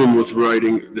problem with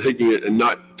taking it and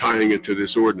not tying it to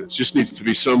this ordinance. Just needs to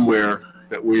be somewhere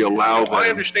that we allow them I to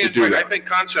understand, do Frank. that. I think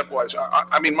concept-wise,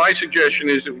 I mean, my suggestion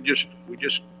is that we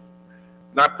just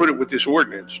not put it with this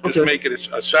ordinance. Just Okay. make it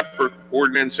a separate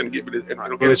ordinance and give it, and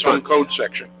it'll get its own code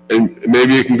section. And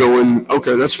maybe you can go in,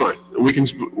 okay, that's fine. We can,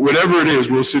 whatever it is,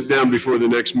 we'll sit down before the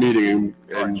next meeting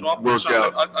All right, and so I'll put work something-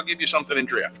 out. I'll give you something in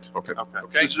draft. Okay.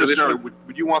 Okay, So just,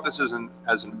 would you want this as an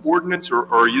ordinance, or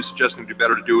are you suggesting it'd be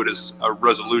better to do it as a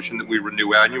resolution that we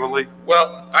renew annually?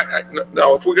 Well,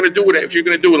 no, if you're going to do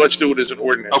it, let's do it as an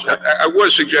ordinance. Okay. I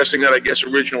was suggesting that, I guess,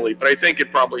 originally, but I think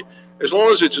it probably, as long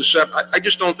as it's I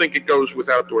just don't think it goes with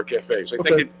outdoor cafes. I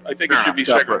think it should be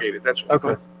segregated, that's all.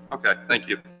 Okay. Okay, thank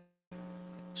you.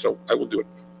 So I will do it.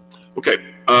 Okay,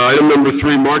 item number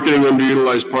 3, marketing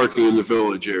underutilized parking in the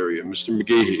village area. Mr.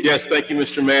 McGehee. Yes, thank you,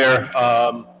 Mr. Mayor.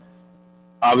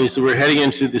 Obviously, we're heading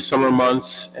into the summer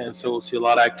months, and so we'll see a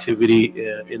lot of activity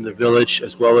in the village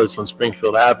as well as on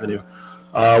Springfield Avenue.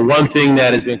 One thing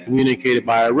that has been communicated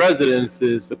by our residents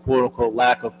is the quote-unquote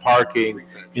lack of parking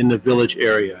in the village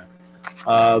area.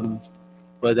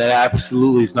 But that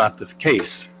absolutely is not the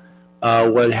case.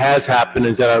 What has happened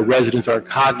is that our residents are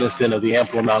cognizant of the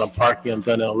ample amount of parking on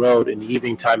Dunnell Road in the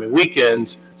evening time and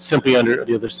weekends, simply under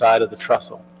the other side of the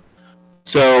trestle.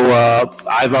 So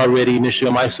I've already initially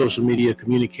on my social media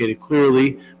communicated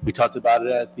clearly. We talked about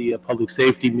it at the public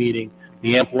safety meeting,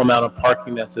 the ample amount of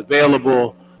parking that's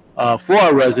available for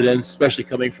our residents, especially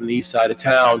coming from the east side of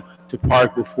town, to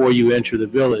park before you enter the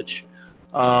village.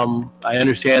 I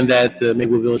understand that the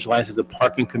Maplewood Village Alliance has a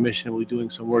parking commission. We're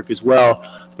doing some work as well,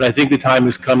 but I think the time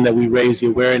has come that we raise the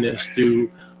awareness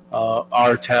through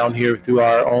our town here, through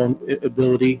our own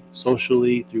ability,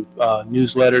 socially, through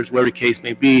newsletters, whatever the case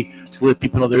may be, to let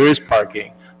people know there is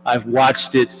parking. I've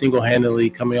watched it single-handedly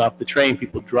coming off the train,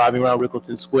 people driving around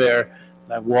Rickleton Square,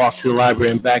 and I've walked to the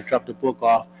library and back, dropped the book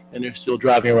off, and they're still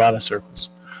driving around in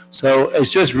circles. So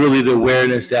it's just really the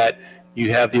awareness that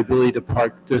you have the ability to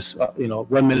park just,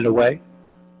 1 minute away.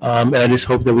 And I just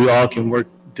hope that we all can work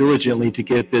diligently to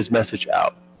get this message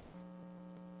out.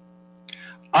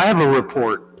 I have a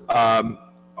report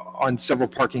on several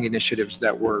parking initiatives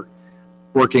that we're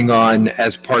working on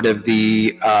as part of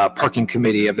the parking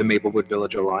committee of the Maplewood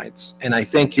Village Alliance. And I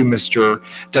thank you, Mr.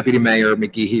 Deputy Mayor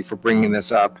McGehee, for bringing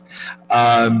this up.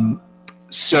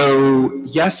 So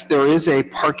yes, there is a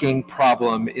parking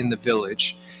problem in the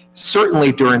village,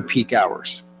 certainly during peak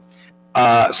hours.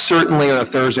 Certainly on a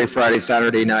Thursday, Friday,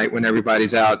 Saturday night when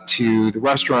everybody's out to the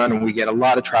restaurant, and we get a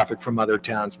lot of traffic from other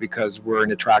towns because we're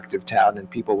an attractive town and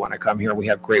people want to come here and we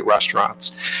have great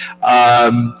restaurants.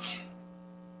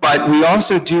 But we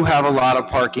also do have a lot of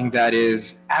parking that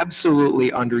is absolutely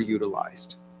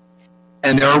underutilized.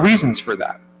 And there are reasons for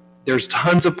that. There's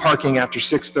tons of parking after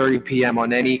 6:30 p.m.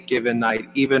 on any given night,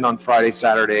 even on Friday,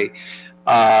 Saturday,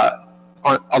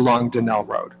 along Donnell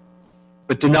Road.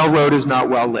 But Donnell Road is not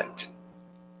well lit.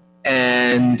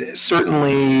 And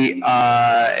certainly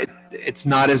it's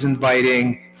not as inviting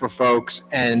for folks,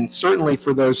 and certainly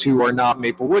for those who are not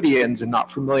Maplewoodians and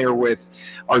not familiar with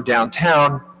our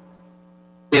downtown,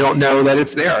 they don't know that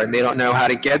it's there, and they don't know how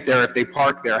to get there. If they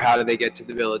park there, how do they get to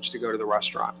the village to go to the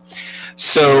restaurant?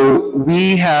 So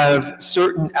we have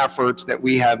certain efforts that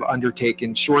we have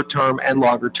undertaken, short-term and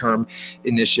longer-term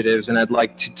initiatives, and I'd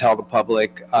like to tell the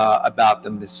public about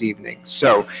them this evening.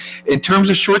 So in terms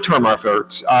of short-term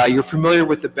efforts, you're familiar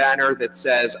with the banner that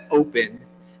says open,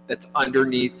 that's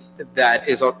underneath, that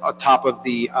is on top of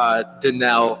the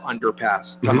Donnell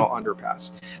underpass, tunnel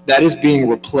underpass. That is being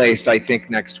replaced, I think,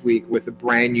 next week with a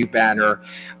brand new banner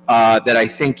that I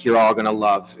think you're all gonna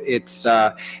love. It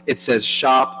says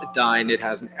shop, dine, it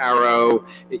has an arrow,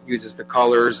 it uses the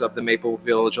colors of the Maple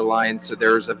Village Alliance, so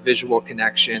there's a visual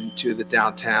connection to the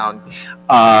downtown,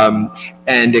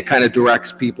 and it kind of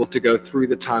directs people to go through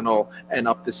the tunnel and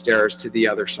up the stairs to the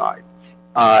other side.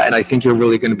 And I think you're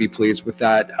really going to be pleased with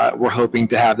that. We're hoping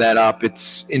to have that up.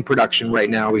 It's in production right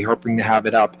now. We're hoping to have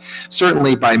it up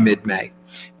certainly by mid-May.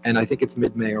 And I think it's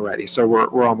mid-May already, so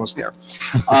we're almost there.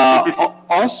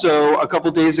 Also, a couple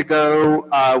days ago,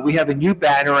 we have a new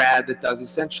banner ad that does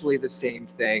essentially the same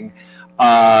thing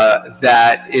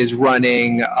that is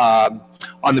running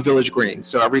on the Village Green.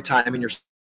 So every time in your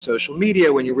social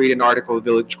media, when you read an article of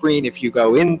Village Green, if you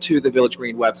go into the Village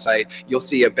Green website, you'll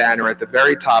see a banner at the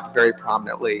very top very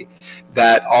prominently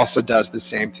that also does the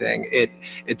same thing.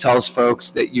 It tells folks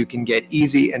that you can get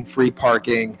easy and free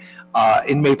parking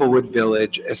in Maplewood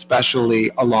Village, especially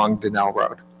along Donnell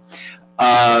Road.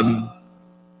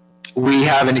 We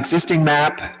have an existing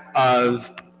map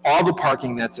of all the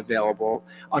parking that's available.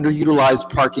 Underutilized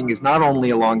parking is not only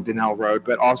along Donnell Road,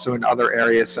 but also in other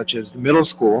areas such as the middle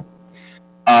school.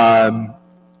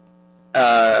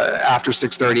 After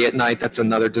 6:30 at night, that's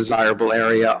another desirable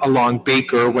area. Along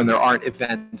Baker, when there aren't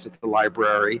events at the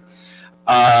library.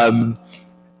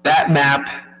 That map,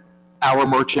 our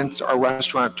merchants, our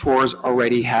restaurateurs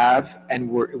already have, and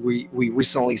we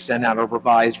recently sent out a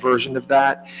revised version of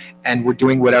that, and we're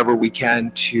doing whatever we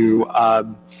can to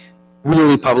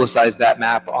really publicize that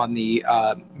map on the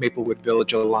Maplewood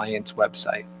Village Alliance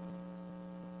website.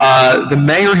 The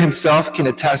mayor himself can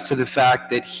attest to the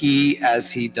fact that he,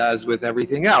 as he does with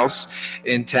everything else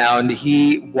in town,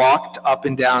 he walked up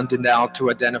and down Donnell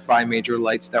to identify major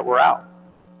lights that were out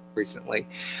recently,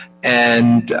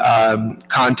 and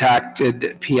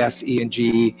contacted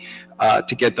PSE&G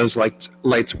to get those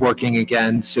lights working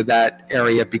again so that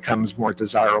area becomes more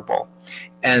desirable.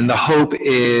 And the hope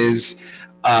is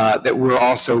that we're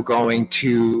also going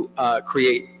to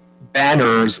create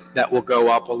banners that will go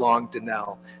up along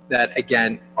Donnell that,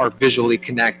 again, are visually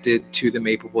connected to the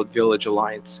Maplewood Village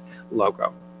Alliance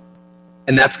logo.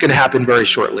 And that's going to happen very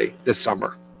shortly this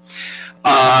summer.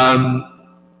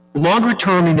 Longer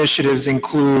term initiatives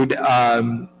include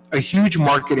a huge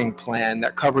marketing plan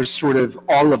that covers sort of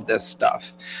all of this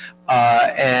stuff.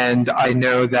 And I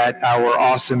know that our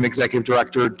awesome executive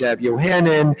director, Deb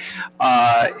Yohannan,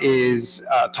 is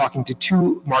talking to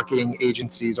 2 marketing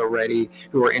agencies already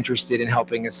who are interested in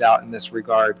helping us out in this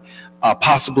regard,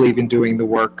 possibly even doing the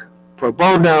work pro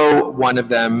bono. One of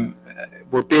them,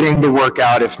 we're bidding the work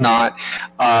out, if not,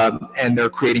 and they're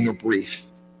creating a brief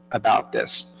about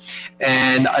this.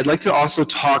 And I'd like to also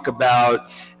talk about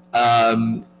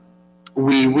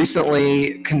we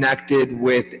recently connected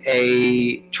with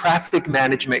a traffic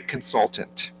management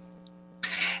consultant.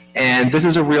 And this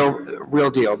is a real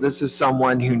deal. This is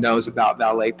someone who knows about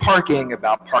valet parking,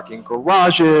 about parking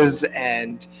garages,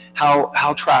 and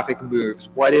how traffic moves.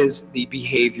 What is the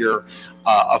behavior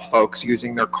of folks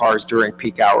using their cars during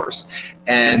peak hours?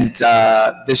 And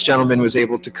this gentleman was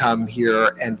able to come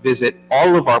here and visit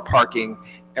all of our parking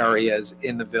areas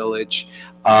in the village.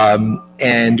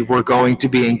 And we're going to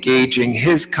be engaging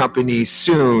his company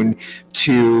soon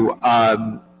to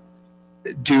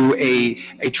do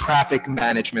a traffic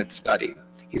management study.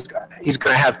 He's going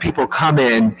to have people come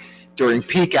in during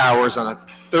peak hours on a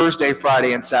Thursday,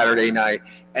 Friday, and Saturday night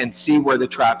and see where the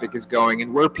traffic is going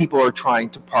and where people are trying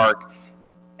to park,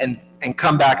 and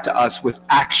come back to us with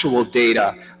actual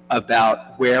data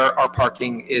about where our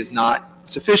parking is not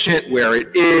sufficient, where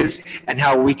it is, and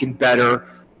how we can better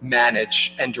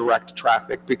manage and direct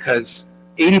traffic, because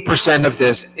 80% of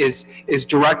this is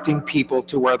directing people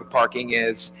to where the parking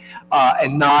is,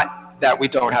 and not that we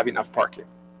don't have enough parking.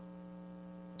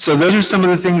 So those are some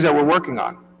of the things that we're working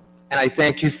on. And I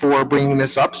thank you for bringing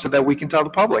this up so that we can tell the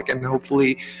public, and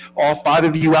hopefully all 5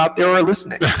 of you out there are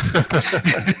listening.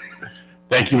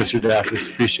 Thank you, Mr. Daffis.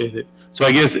 Appreciate it. So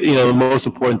I guess, the most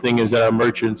important thing is that our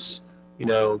merchants,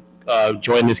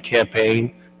 join this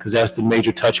campaign, because that's the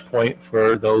major touch point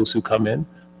for those who come in.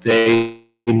 They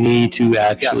need to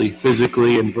actually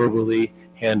physically and verbally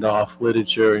hand off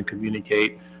literature and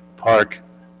communicate, park,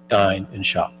 dine, and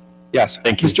shop. Yes.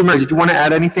 Thank you. Mr. Mayor, did you want to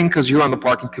add anything? Because you're on the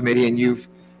parking committee and you've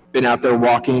been out there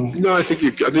walking. No, I think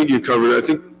you covered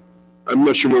it. I'm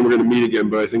not sure when we're going to meet again,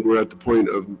 but I think we're at the point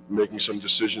of making some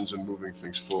decisions and moving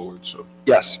things forward, so.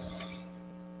 Yes.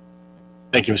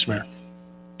 Thank you, Mr. Mayor.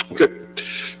 Okay.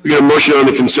 We got a motion on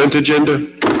the consent agenda.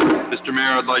 Mr.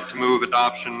 Mayor, I'd like to move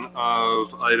adoption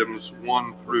of items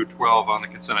 1 through 12 on the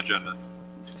consent agenda.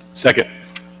 Second.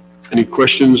 Any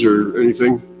questions or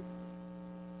anything?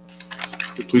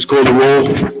 Please call the roll.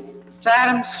 Mr.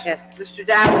 Adams? Yes. Mr.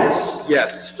 Daffis?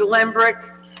 Yes. Mr. Lembrick?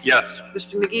 Yes.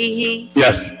 Mr. McGehee?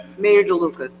 Yes. Mayor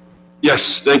DeLuca?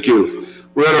 Yes, thank you.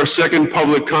 We're at our second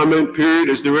public comment period.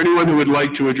 Is there anyone who would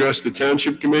like to address the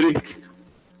Township Committee?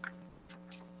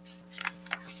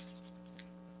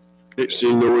 Okay,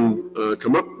 seeing no one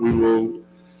come up, we will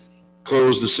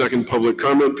close the second public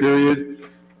comment period.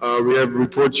 We have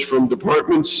reports from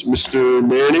departments. Mr.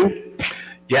 Manning?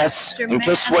 Yes, and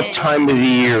guess what time of the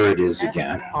year it is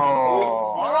again?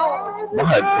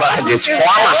 What? It's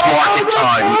farmer's market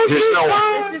time. There's no.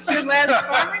 This is your last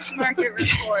farmer's market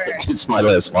report. This is my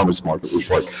last farmer's market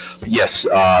report. But yes,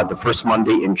 the first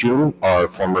Monday in June, our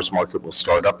farmer's market will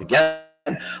start up again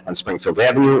on Springfield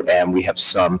Avenue, and we have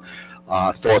some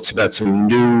thoughts about some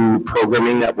new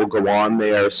programming that will go on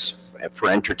there for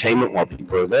entertainment while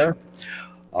people are there.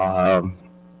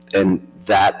 And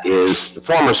that is the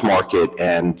farmer's market.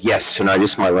 And yes, tonight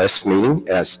is my last meeting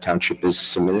as Township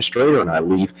Business Administrator, and I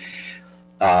leave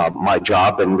my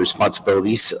job and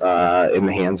responsibilities in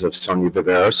the hands of Sonia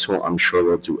Viveros, who I'm sure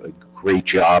will do a great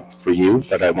job for you.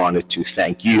 But I wanted to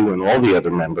thank you and all the other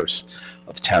members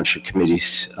of the Township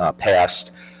Committees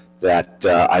past that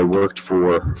I worked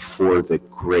for the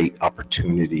great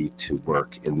opportunity to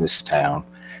work in this town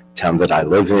that I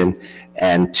live in,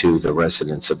 and to the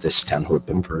residents of this town who have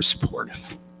been very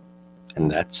supportive. And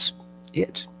that's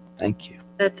it. Thank you.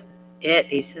 That's it.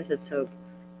 He says it so.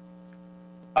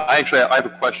 I have a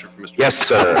question for Mr. Yes,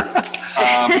 sir.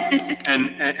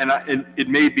 And it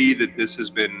may be that this has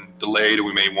been delayed, and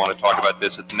we may want to talk about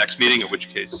this at the next meeting, in which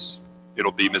case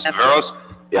it'll be Ms. Viveros.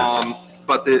 Yes.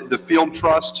 But the field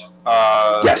trust.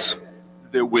 Yes.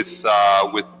 With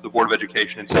the Board of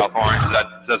Education in South Orange, is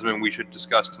that something we should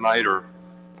discuss tonight, or?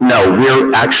 No,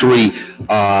 we're actually,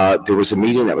 there was a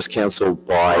meeting that was canceled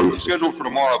by. It was scheduled for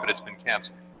tomorrow, but it's been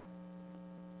canceled.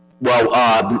 Well,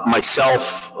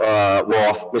 myself,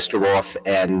 Mr. Roth,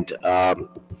 and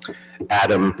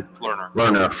Adam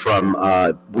Lerner from,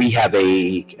 we have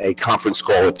a conference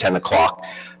call at 10 o'clock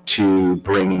to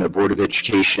bring the Board of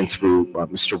Education through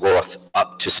Mr. Roth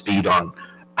up to speed on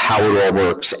how it all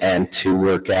works, and to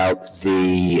work out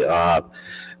the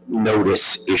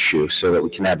notice issue so that we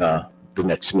can have the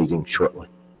next meeting shortly.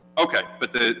 Okay,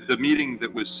 but the meeting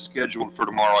that was scheduled for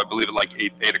tomorrow, I believe at like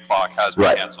 8 o'clock, has been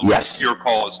Right. canceled. Yes. Your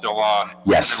call is still on.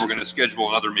 Yes. And then we're going to schedule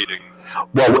another meeting.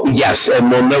 Well, yes, and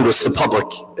we'll notice the public,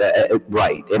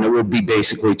 right, and it will be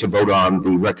basically to vote on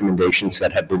the recommendations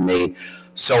that have been made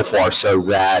so far, so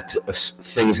that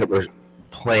things that were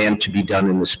planned to be done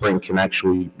in the spring can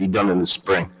actually be done in the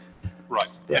spring. Right.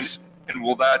 Yes. And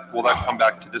will that come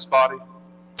back to this body?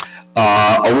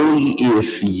 Only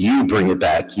if you bring it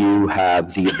back. You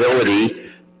have the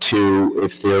ability to,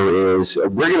 if there is,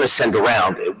 we're going to send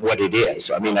around what it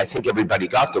is. I mean, I think everybody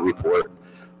got the report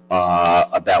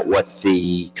about what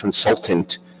the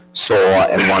consultant saw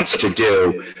and wants to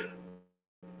do.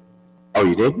 Oh,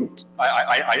 you didn't?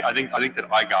 I think that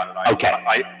I got it. Okay.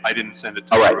 I didn't send it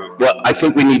to All the right. group. Well, I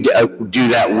think we need to do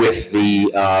that with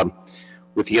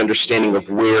the understanding of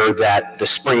where that the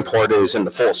spring part is and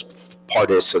the fall part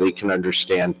is, so they can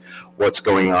understand what's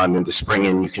going on in the spring,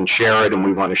 and you can share it, and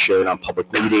we want to share it on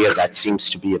public media. That seems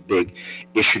to be a big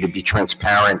issue, to be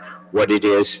transparent what it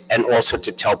is, and also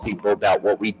to tell people about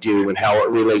what we do and how it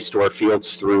relates to our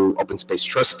fields through Open Space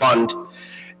Trust Fund.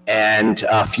 And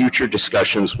future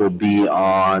discussions will be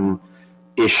on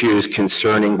issues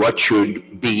concerning what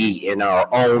should be in our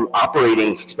own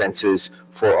operating expenses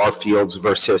for our fields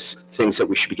versus things that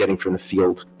we should be getting from the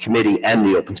field committee and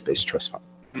the Open Space Trust Fund.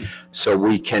 So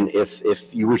we can,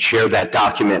 if you would share that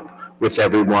document with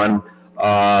everyone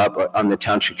on the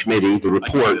Township Committee, the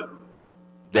report,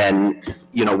 then,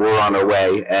 you know, we're on our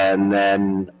way. And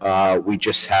then we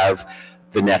just have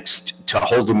the next to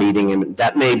hold a meeting, and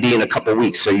that may be in a couple of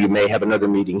weeks. So you may have another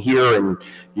meeting here and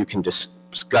you can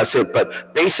discuss it.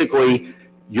 But basically,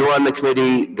 you're on the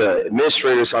committee, the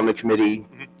administrator's on the committee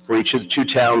for each of the two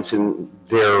towns, and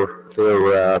they're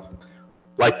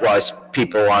likewise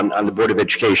people on the Board of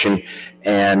Education,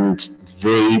 and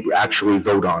they actually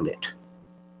vote on it.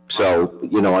 So,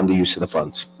 you know, on the use of the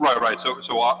funds. Right. So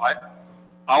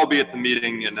I'll be at the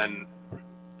meeting, and then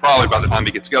probably by the time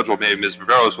it gets scheduled, maybe Ms.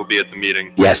 Viveros will be at the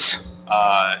meeting. Yes.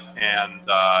 And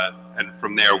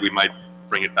from there, we might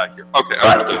bring it back here. Okay,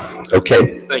 Right. understood.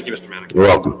 Okay. Thank you, Mr. Manning. You're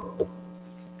welcome.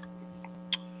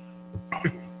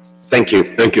 Thank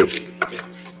you. Thank you.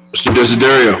 Mr.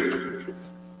 Desiderio.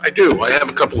 I do. I have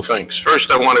a couple of things. First,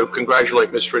 I want to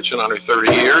congratulate Ms. Fritzen on her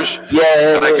 30 years.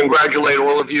 Yeah. And I congratulate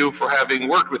all of you for having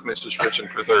worked with Mrs. Fritzen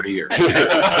for 30 years.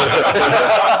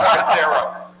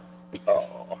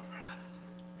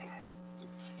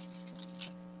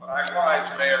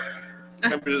 Likewise, Mayor,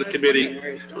 members of the committee.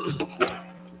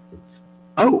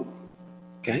 Oh,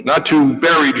 okay. Not to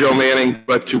bury Joe Manning,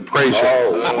 but to praise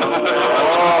him.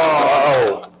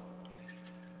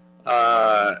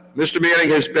 Mr. Manning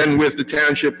has been with the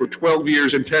township for 12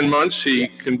 years and 10 months. He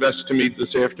confessed to me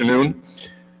this afternoon.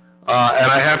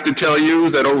 And I have to tell you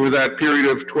that over that period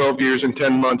of 12 years and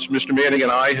 10 months, Mr. Manning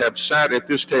and I have sat at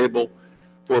this table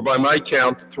for, by my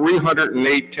count,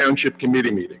 308 township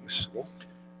committee meetings,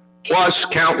 plus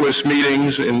countless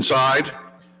meetings inside.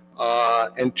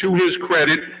 And to his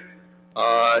credit,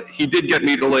 he did get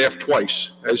me to laugh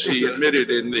twice, as he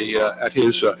admitted in the at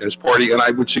his party. And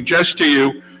I would suggest to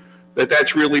you that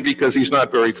that's really because he's not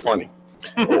very funny.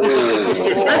 Oh.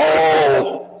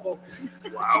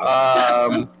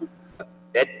 Wow.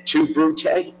 Et tu,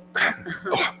 Brute?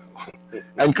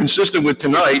 And consistent with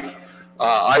tonight,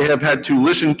 I have had to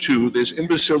listen to this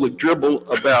imbecilic dribble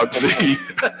about the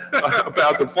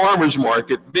farmers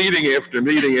market, meeting after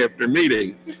meeting after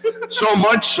meeting. So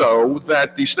much so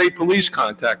that the state police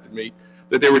contacted me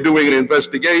that they were doing an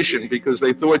investigation because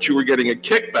they thought you were getting a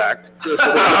kickback for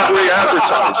free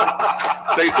advertising.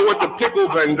 They thought the pickle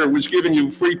vendor was giving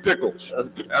you free pickles.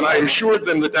 And I assured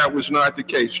them that that was not the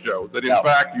case, Joe, that in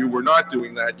fact you were not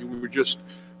doing that. You were just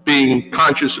being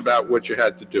conscious about what you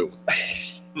had to do.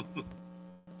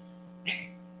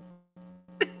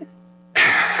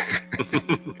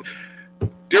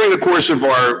 During the course of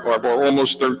our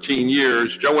almost 13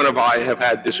 years, Joe and I have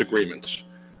had disagreements.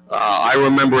 I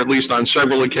remember at least on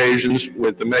several occasions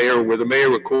with the mayor, where the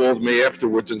mayor called me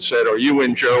afterwards and said, "Are you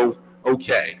and Joe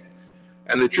okay?"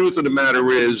 And the truth of the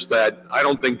matter is that I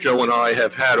don't think Joe and I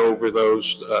have had over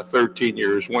those 13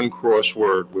 years one cross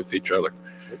word with each other.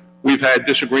 We've had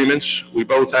disagreements. We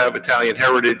both have Italian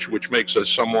heritage, which makes us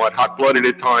somewhat hot-blooded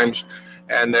at times,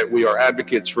 and that we are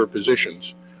advocates for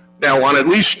positions. Now, on at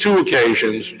least two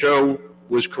occasions, Joe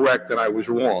was correct and I was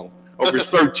wrong, over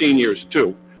 13 years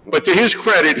too. But to his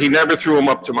credit, he never threw him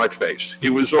up to my face.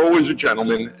 He was always a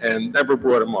gentleman and never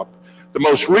brought him up. The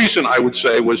most recent, I would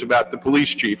say, was about the police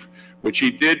chief, which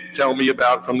he did tell me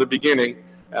about from the beginning,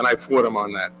 and I fought him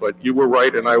on that. But you were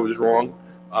right and I was wrong.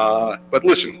 But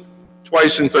listen,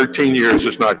 twice in 13 years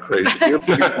is not crazy.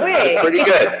 Wait. Pretty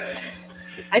good.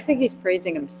 I think he's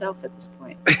praising himself at this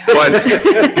point. But, you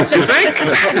think?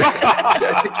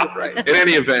 I think you're right. In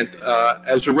any event,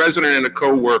 as a resident and a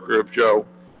co-worker of Joe,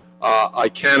 I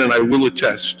can and I will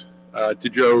attest to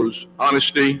Joe's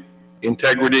honesty,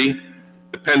 integrity,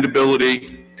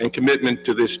 dependability, and commitment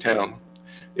to this town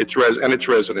and its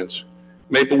residents.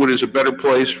 Maplewood is a better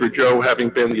place for Joe having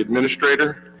been the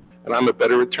administrator, and I'm a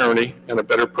better attorney and a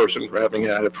better person for having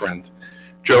had a friend.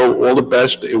 Joe, all the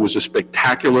best. It was a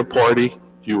spectacular party.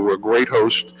 You were a great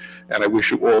host, and I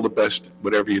wish you all the best,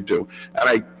 whatever you do.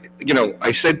 And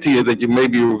I said to you that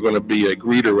maybe you were going to be a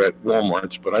greeter at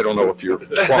Walmart's, but I don't know if you're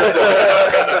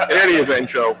qualified. In any event,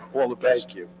 Joe, all the best.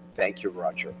 Thank you. Thank you,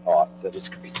 Roger. Oh, that is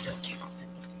great. Thank you.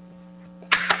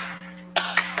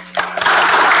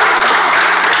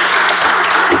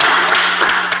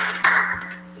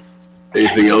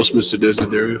 Anything else, Mr.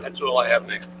 Desiderio? That's all I have,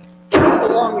 Nick. A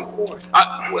long report.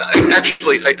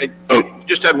 Actually, I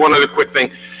just had one other quick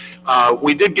thing.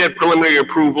 We did get preliminary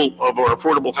approval of our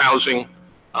affordable housing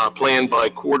plan by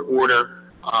court order.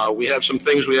 We have some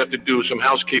things we have to do, some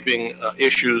housekeeping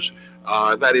issues.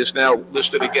 That is now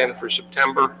listed again for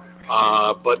September,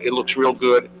 but it looks real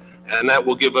good. And that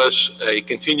will give us a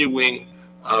continuing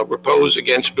repose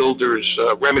against builders'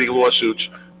 remedy lawsuits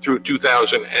through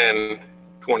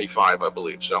 2025, I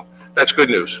believe. So that's good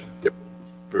news. Yep,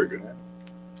 very good.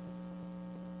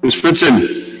 Ms.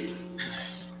 Fritzen.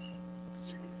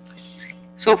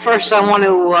 So first, I want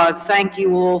to thank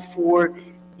you all for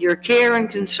your care and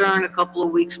concern a couple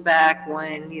of weeks back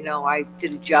when, I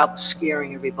did a job of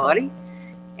scaring everybody.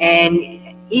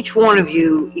 And each one of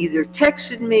you either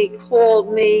texted me,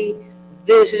 called me,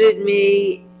 visited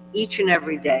me each and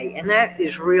every day. And that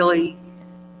is really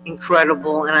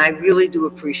incredible, and I really do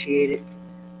appreciate it.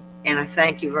 And I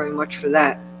thank you very much for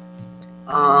that.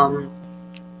 And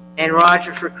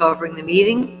Roger for covering the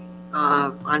meeting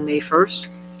on May 1st.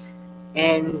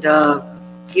 And,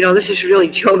 this is really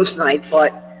Joe's night,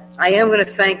 but I am going to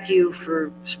thank you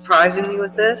for surprising me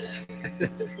with this.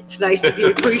 It's nice to be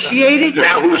appreciated.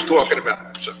 Now who's talking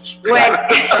about themselves?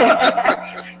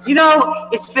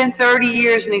 It's been 30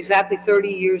 years and exactly 30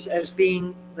 years as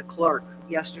being the clerk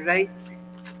yesterday.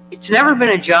 It's never been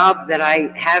a job that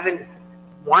I haven't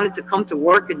wanted to come to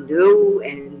work and do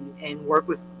and work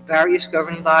with various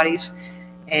governing bodies.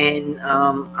 And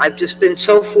I've just been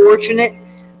so fortunate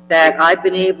that I've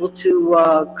been able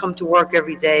to come to work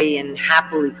every day and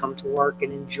happily come to work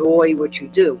and enjoy what you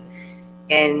do.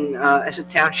 And as a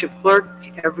township clerk,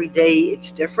 every day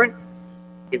it's different.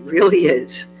 It really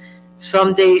is.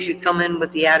 Some days you come in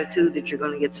with the attitude that you're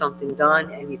going to get something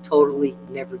done, and you totally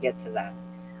never get to that.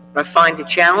 But I find it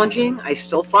challenging. I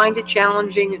still find it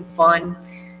challenging and fun,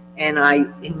 and I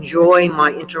enjoy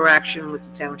my interaction with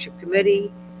the Township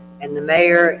Committee and the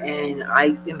mayor, and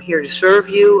I am here to serve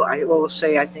you. I always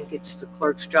say I think it's the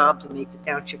clerk's job to make the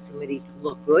Township Committee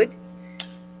look good.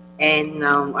 And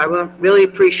I really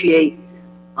appreciate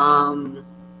the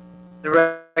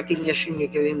recognition you're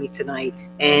giving me tonight,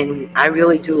 and I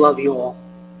really do love you all.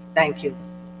 Thank you.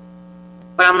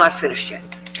 But I'm not finished yet.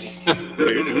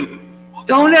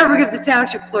 Don't ever give the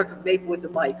township clerk of Maplewood the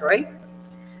mic, right?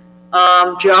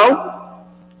 Joe,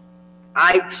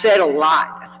 I've said a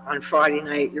lot on Friday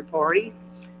night at your party,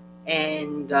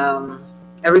 and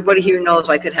everybody here knows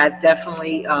I could have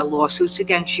definitely lawsuits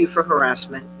against you for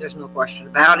harassment. There's no question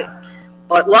about it.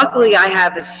 But luckily, I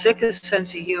have as sick a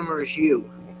sense of humor as you.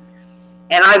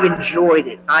 And I've enjoyed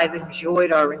it. I've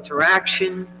enjoyed our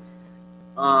interaction.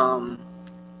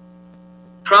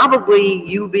 Probably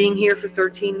you being here for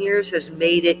 13 years has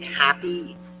made it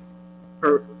happy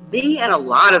for me and a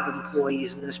lot of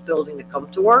employees in this building to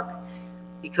come to work,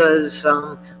 because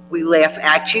we laugh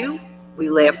at you, we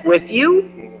laugh with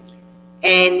you,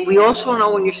 and we also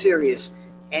know when you're serious.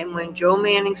 And when Joe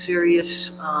Manning's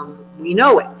serious, we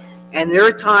know it. And there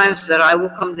are times that I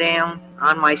will come down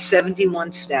on my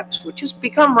 71 steps, which has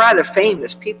become rather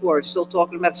famous. People are still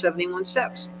talking about 71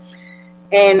 steps.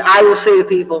 And I will say to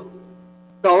people,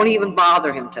 don't even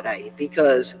bother him today,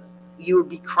 because you would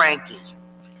be cranky.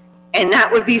 And that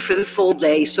would be for the full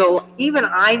day. So even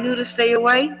I knew to stay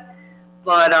away,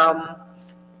 but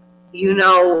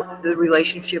the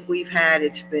relationship we've had,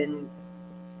 it's been,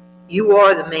 you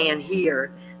are the man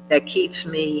here that keeps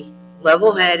me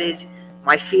level-headed,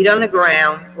 my feet on the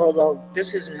ground, although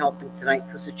this isn't helping tonight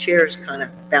because the chair is kind of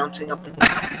bouncing up and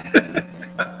down.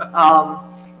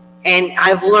 And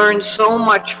I've learned so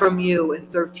much from you in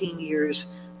 13 years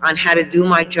on how to do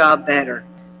my job better.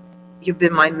 You've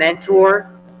been my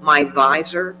mentor, my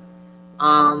advisor,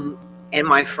 and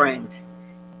my friend.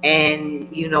 And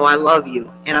I love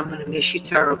you, and I'm going to miss you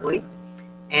terribly.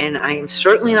 And I am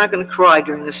certainly not going to cry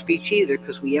during the speech either,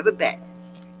 because we have a bet.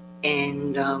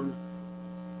 And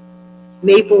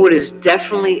Maplewood is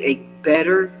definitely a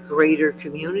better, greater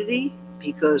community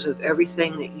because of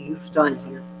everything that you've done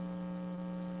here.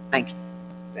 Thank you.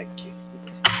 Thank you.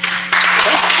 That's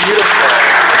beautiful.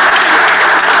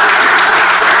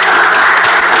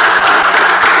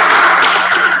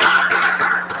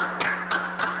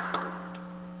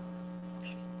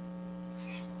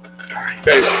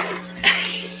 Okay.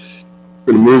 Going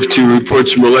to move to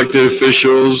reports from elected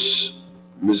officials.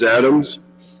 Ms. Adams?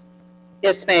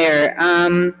 Yes, Mayor.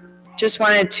 Just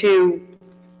wanted to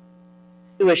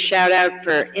do a shout out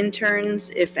for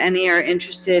interns, if any are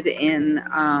interested in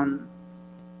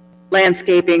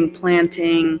landscaping,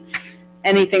 planting,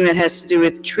 anything that has to do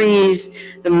with trees.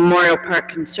 The Memorial Park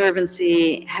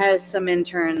Conservancy has some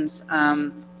interns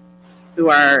who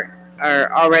are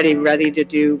already ready to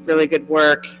do really good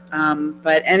work.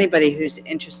 But anybody who's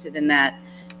interested in that,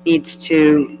 needs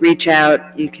to reach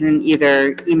out, you can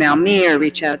either email me or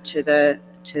reach out to the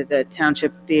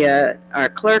township via our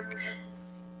clerk.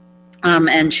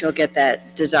 And she'll get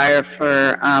that desire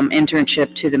for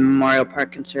internship to the Memorial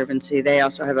Park Conservancy. They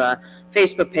also have a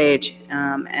Facebook page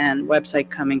and website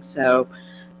coming, so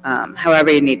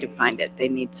however you need to find it, they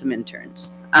need some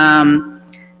interns.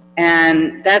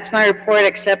 And that's my report,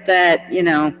 except that, you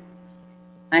know,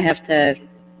 I have to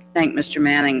thank Mr.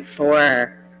 Manning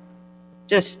for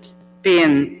just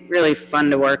being really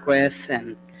fun to work with.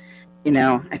 And, you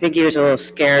know, I think he was a little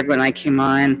scared when I came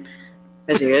on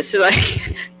because he was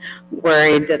like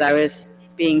worried that I was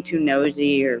being too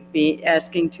nosy or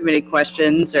asking too many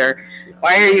questions, or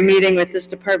why are you meeting with this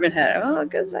department head? Oh,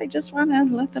 because I just want to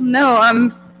let them know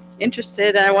I'm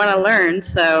interested and I want to learn.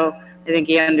 So I think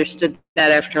he understood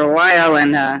that after a while,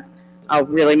 and I'll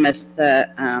really miss the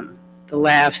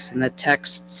laughs and the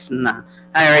texts. And I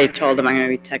already told him I'm going to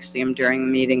be texting him during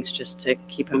the meetings just to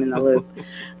keep him in the loop.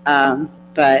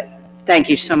 But thank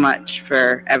you so much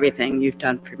for everything you've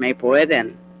done for Maplewood,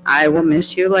 and I will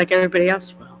miss you like everybody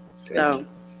else will. So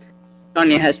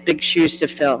Sonia has big shoes to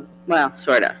fill. Well,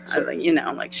 sort of. You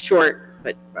know, like short,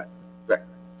 but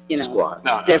you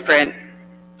know, different.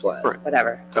 Flat.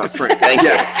 Whatever. Different. Thank you.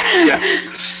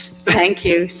 Yeah. Thank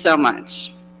you so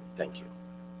much. Thank you.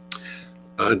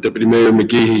 Deputy Mayor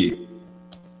McGehee.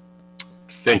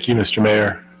 Thank you, Mr.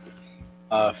 Mayor.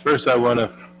 First, I want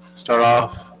to start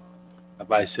off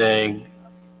by saying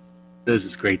this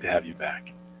is great to have you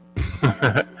back.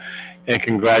 And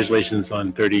congratulations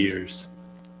on 30 years.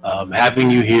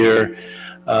 Having you here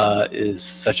is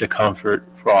such a comfort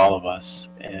for all of us,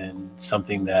 and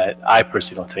something that I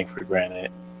personally don't take for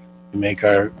granted. You make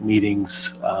our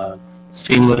meetings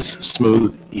seamless,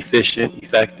 smooth, efficient,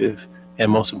 effective, and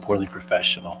most importantly,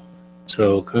 professional.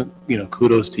 So, you know,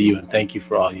 kudos to you and thank you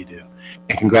for all you do.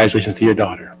 And congratulations to your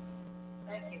daughter.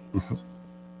 Thank you.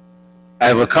 I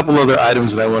have a couple other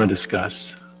items that I want to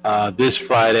discuss. This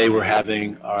Friday, we're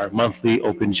having our monthly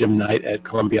open gym night at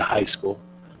Columbia High School.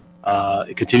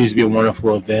 It continues to be a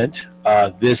wonderful event.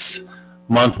 This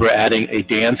month, we're adding a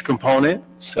dance component.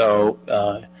 So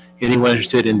anyone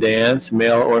interested in dance,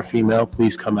 male or female,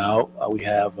 please come out. We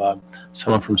have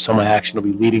someone from Summer Action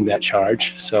will be leading that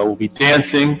charge. So we'll be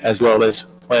dancing as well as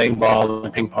playing ball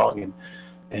and ping pong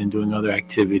and doing other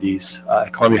activities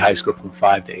at Columbia High School from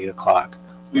 5 to 8 o'clock.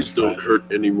 Please don't hurt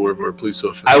any more of our police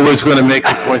officers. I was going to make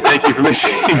a point. Thank you for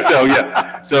mentioning. So,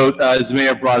 yeah. So as the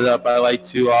mayor brought it up, I'd like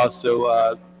to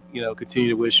also, you know, continue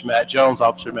to wish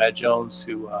Officer Matt Jones,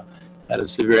 who had a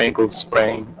severe ankle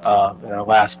sprain in our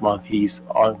last month. He's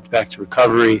on back to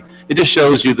recovery. It just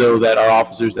shows you, though, that our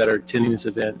officers that are attending these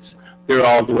events, they're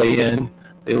all the way in.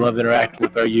 They love interacting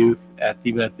with our youth,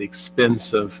 even at the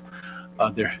expense of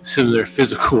some of their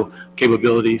physical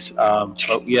capabilities.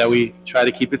 But yeah, we try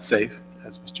to keep it safe,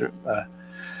 as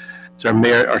our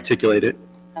mayor articulated.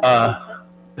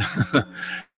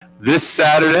 This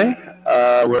Saturday,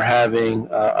 we're having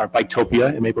our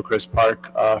Biketopia in Maple Crest Park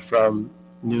from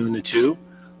noon to 2.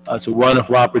 It's a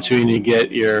wonderful opportunity to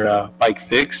get your bike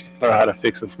fixed, learn how to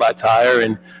fix a flat tire,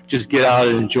 and just get out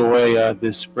and enjoy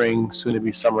this spring,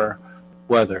 soon-to-be summer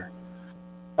weather.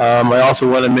 I also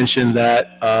want to mention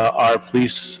that our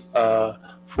police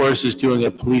force is doing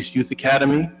a police youth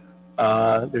academy.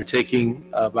 They're taking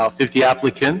about 50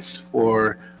 applicants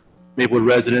for Maplewood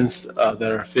residents that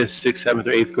are 5th, 6th, 7th,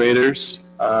 or 8th graders.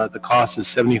 The cost is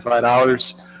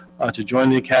 $75 to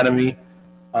join the academy,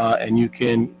 and you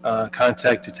can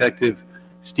contact Detective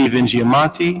Stephen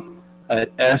Giamatti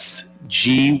at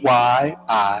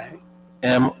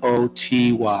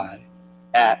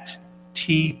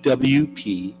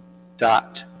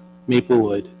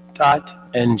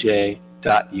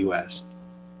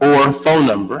or phone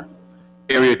number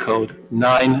area code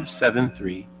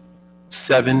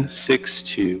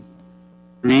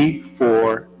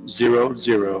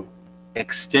 973-762-3400,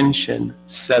 extension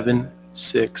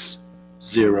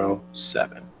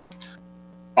 7607.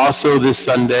 Also this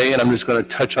Sunday, and I'm just going to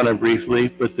touch on it briefly,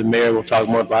 but the mayor will talk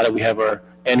more about it, we have our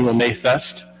annual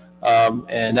Mayfest,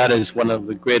 and that is one of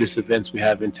the greatest events we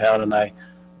have in town, and I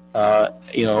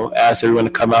ask everyone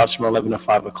to come out from 11 to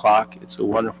 5 o'clock. It's a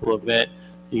wonderful event.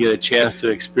 You get a chance to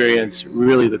experience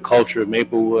really the culture of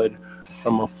Maplewood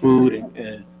from a food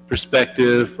and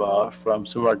perspective, from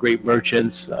some of our great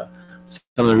merchants. Some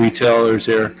of the retailers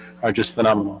there are just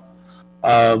phenomenal.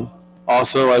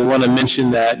 Also, I want to mention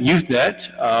that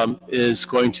YouthNet is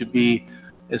going to be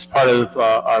as part of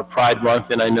our Pride Month,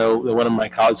 and I know that one of my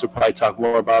colleagues will probably talk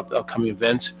more about the upcoming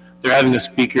events. They're having a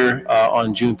speaker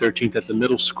on June 13th at the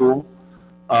middle school.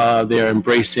 They're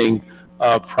embracing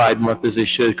Pride Month as they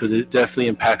should, because it definitely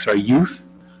impacts our youth.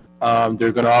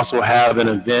 They're going to also have an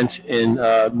event in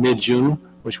mid-June,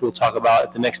 which we'll talk about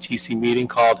at the next TC meeting,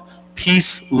 called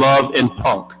Peace, Love, and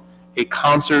Punk, a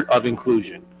concert of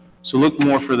inclusion. So look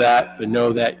more for that, but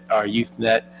know that our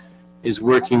YouthNet is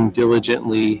working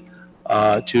diligently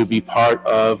to be part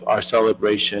of our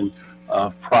celebration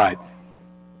of Pride.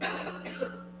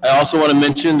 I also want to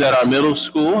mention that our middle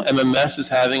school, MMS, is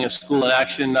having a school in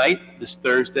action night this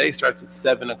Thursday, starts at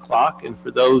 7 o'clock. And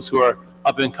for those who are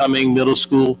up and coming middle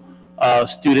school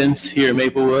students here in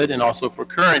Maplewood, and also for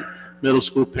current middle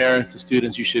school parents and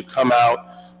students, you should come out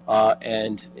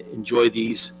and enjoy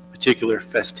these particular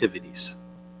festivities.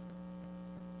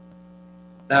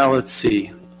 Now let's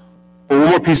see. One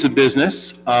more piece of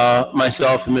business.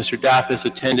 Myself and Mr. Daffis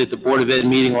attended the Board of Ed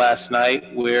meeting last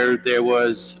night where there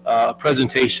was a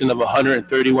presentation of a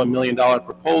 $131 million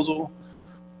proposal.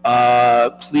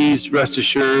 Please rest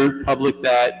assured, public,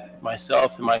 that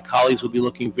myself and my colleagues will be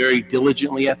looking very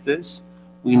diligently at this.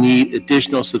 We need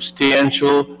additional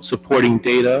substantial supporting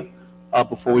data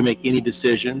before we make any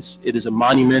decisions. It is a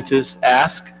monumentous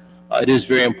ask. It is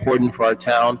very important for our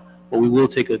town, but we will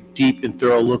take a deep and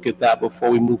thorough look at that before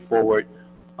we move forward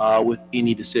with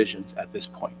any decisions at this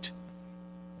point.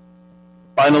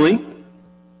 Finally,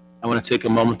 I want to take a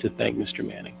moment to thank Mr.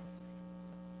 Manning.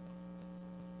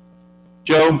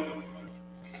 Joe,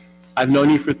 I've known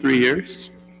you for 3 years.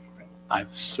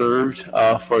 I've served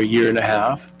for a year and a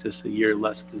half, just a year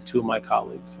less than 2 of my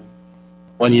colleagues, and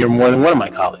 1 year more than one of my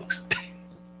colleagues.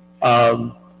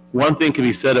 One thing can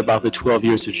be said about the 12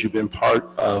 years that you've been part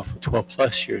of, 12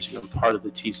 plus years you've been part of the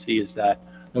TC, is that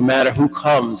no matter who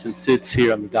comes and sits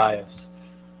here on the dais,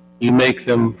 you make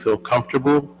them feel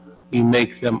comfortable, you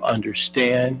make them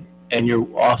understand, and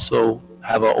you also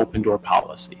have an open door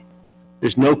policy.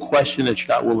 There's no question that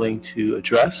you're not willing to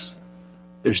address.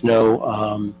 There's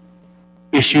no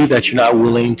issue that you're not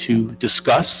willing to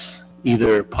discuss,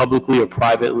 either publicly or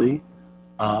privately.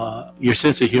 Your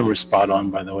sense of humor is spot on,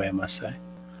 by the way, I must say.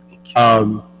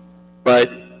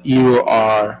 But you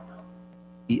are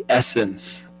the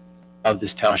essence of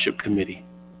this township committee,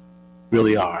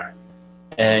 really are.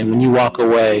 And when you walk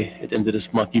away at the end of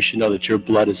this month, you should know that your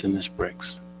blood is in these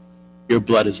bricks. Your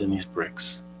blood is in these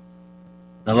bricks.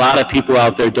 And a lot of people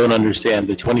out there don't understand,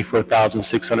 the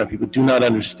 24,600 people do not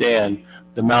understand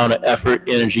the amount of effort,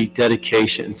 energy,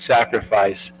 dedication, and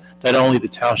sacrifice not only the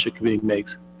township committee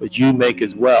makes, but you make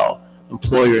as well,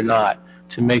 employer or not,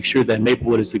 to make sure that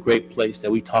Maplewood is the great place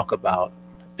that we talk about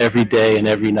every day and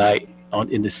every night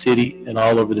in the city and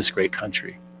all over this great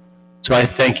country. So I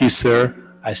thank you, sir.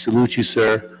 I salute you,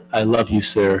 sir. I love you,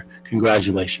 sir.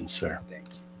 Congratulations, sir.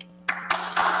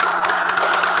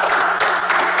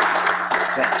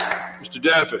 Mr.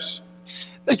 Daffis.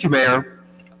 Thank you, Mayor.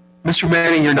 Mr.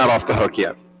 Manning, you're not off the hook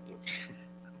yet.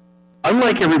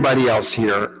 Unlike everybody else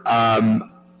here,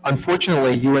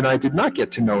 unfortunately, you and I did not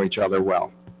get to know each other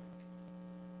well.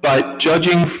 But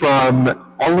judging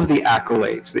from all of the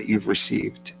accolades that you've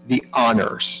received, the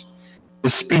honors, the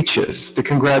speeches, the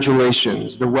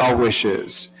congratulations, the well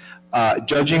wishes,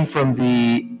 judging from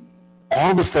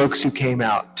all the folks who came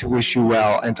out to wish you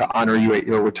well and to honor you at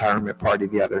your retirement party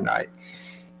the other night,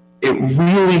 it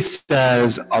really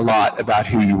says a lot about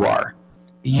who you are.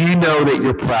 You know that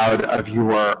you're proud of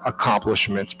your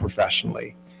accomplishments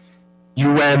professionally.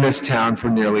 You ran this town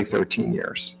for nearly 13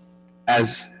 years.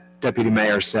 As Deputy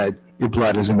Mayor said, your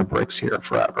blood is in the bricks here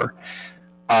forever.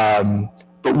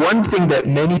 But one thing that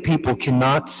many people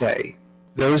cannot say,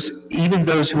 even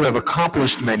those who have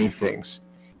accomplished many things,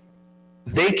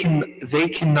 they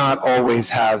cannot always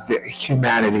have the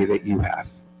humanity that you have.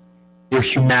 Your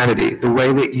humanity, the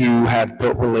way that you have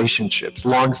built relationships,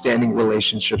 long-standing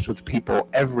relationships with people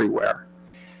everywhere.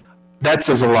 That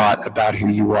says a lot about who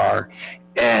you are.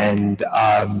 And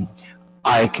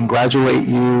I congratulate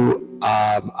you.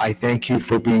 I thank you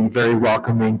for being very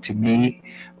welcoming to me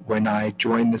when I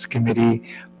joined this committee,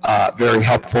 very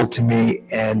helpful to me,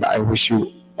 and I wish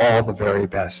you all the very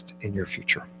best in your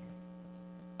future.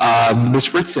 Ms.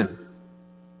 Fritzen,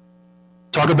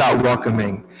 talk about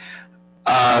welcoming.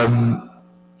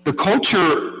 The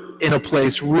culture in a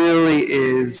place really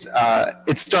is,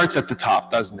 it starts at the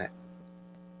top, doesn't it?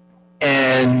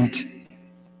 And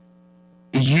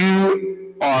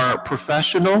you are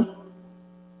professional,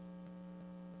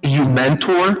 you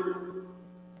mentor,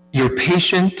 you're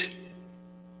patient,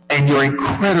 and you're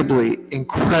incredibly,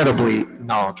 incredibly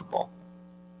knowledgeable.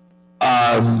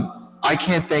 I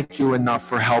can't thank you enough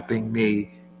for helping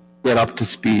me get up to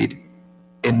speed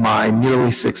in my nearly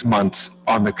 6 months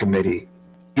on the committee.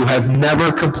 You have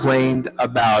never complained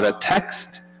about a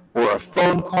text or a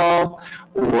phone call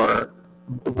or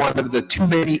one of the too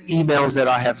many emails that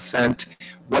I have sent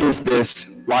what is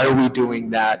this? Why are we doing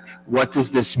that? What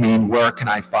does this mean? Where can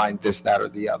I find this, that, or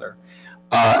the other?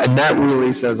 And that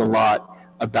really says a lot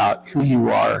about who you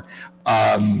are,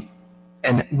 and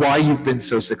why you've been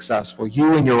so successful.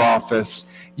 You and your office,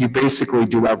 you basically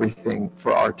do everything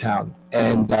for our town.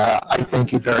 And I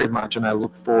thank you very much, and I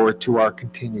look forward to our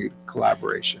continued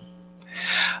collaboration.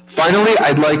 Finally,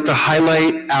 I'd like to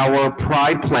highlight our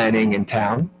Pride planning in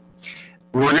town.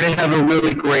 We're going to have a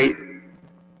really great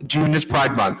June is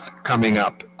Pride Month coming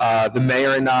up. The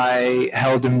mayor and I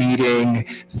held a meeting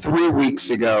 3 weeks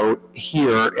ago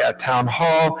here at Town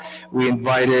Hall. We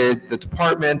invited the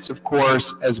departments, of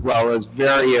course, as well as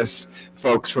various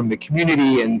folks from the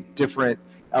community and different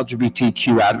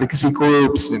LGBTQ advocacy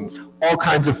groups and all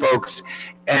kinds of folks.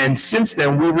 And since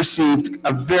then, we received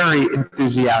a very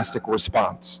enthusiastic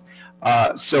response.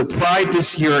 So Pride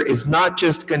this year is not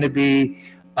just going to be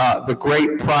the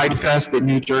great Pride Fest that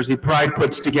New Jersey Pride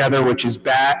puts together, which is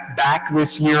back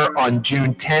this year on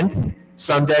June 10th,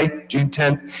 Sunday, June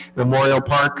 10th, Memorial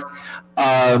Park.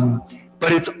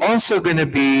 But it's also going to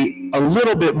be a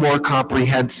little bit more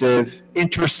comprehensive,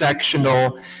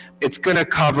 intersectional. It's going to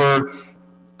cover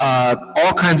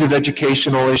all kinds of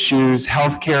educational issues,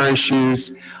 healthcare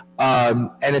issues,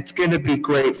 and it's going to be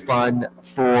great fun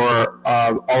for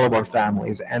all of our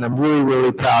families. And I'm really,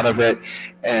 really proud of it,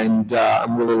 and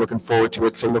I'm really looking forward to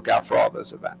it, so look out for all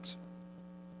those events.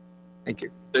 Thank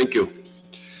you. Thank you.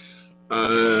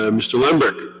 Mr.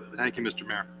 Lambert. Thank you, Mr.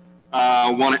 Mayor.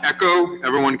 Want to echo,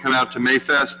 everyone come out to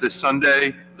Mayfest this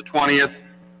Sunday, the 20th.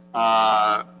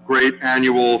 Great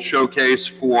annual showcase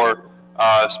for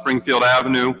Springfield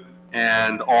Avenue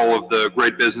and all of the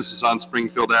great businesses on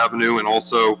Springfield Avenue, and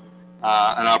also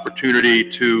an opportunity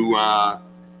to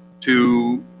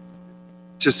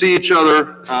see each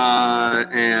other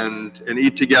and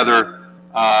eat together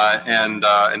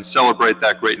and celebrate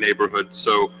that great neighborhood.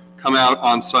 So come out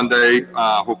on Sunday.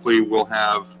 Hopefully we'll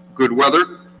have good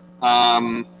weather.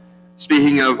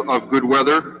 Speaking of good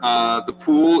weather, the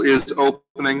pool is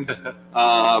opening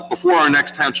before our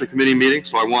next Township Committee meeting,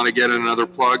 so I want to get in another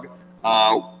plug.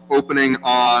 Opening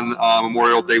on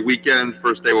Memorial Day weekend.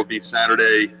 First day will be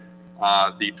Saturday,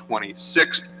 the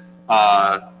 26th.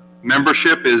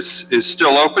 Membership is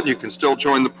still open. You can still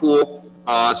join the pool.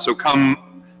 So come,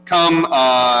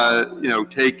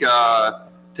 take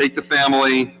the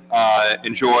family,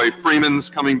 enjoy Freeman's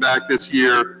coming back this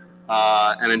year,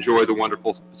 and enjoy the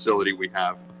wonderful facility we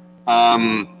have.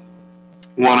 Want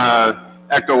to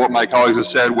echo what my colleagues have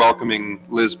said, welcoming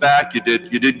Liz back. You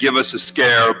did give us a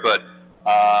scare, but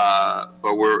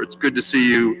it's good to see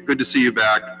you. Good to see you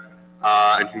back,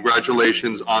 and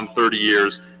congratulations on 30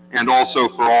 years, and also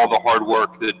for all the hard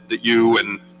work that you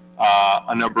and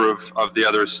a number of the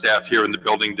other staff here in the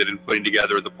building did in putting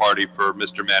together the party for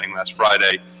Mr. Manning last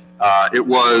Friday. It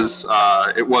was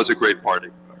a great party.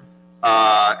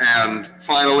 And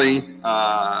finally,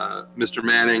 Mr.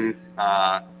 Manning,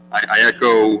 I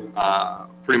echo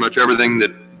pretty much everything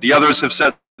that the others have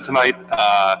said tonight.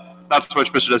 Not so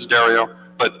much Mr. Desiderio,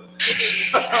 but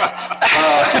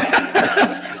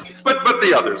but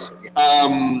the others.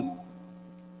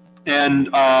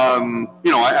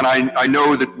 I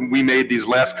know that we made these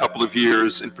last couple of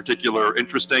years in particular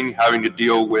interesting, having to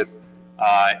deal with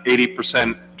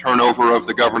 80% turnover of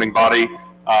the governing body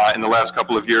in the last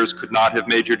couple of years. Could not have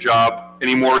made your job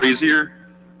any more easier.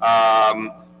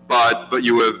 But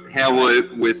you have handled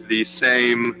it with the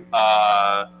same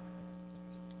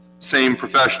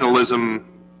professionalism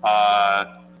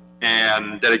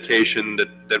and dedication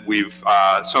that we've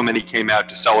so many came out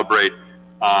to celebrate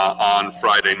on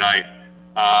Friday night.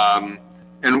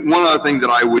 And one other thing that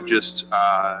I would just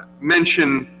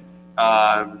mention,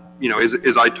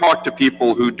 is I talk to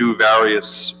people who do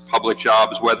various public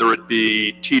jobs, whether it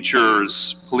be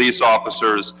teachers, police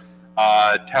officers,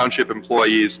 township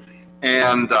employees,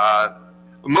 and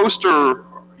most are,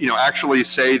 actually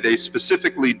say they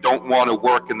specifically don't want to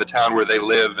work in the town where they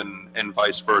live, and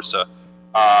vice versa.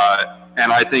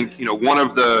 And I think, one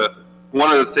of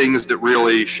the things that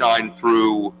really shined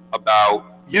through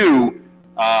about you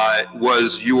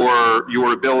was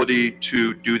your ability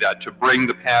to do that, to bring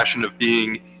the passion of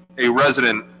being a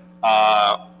resident,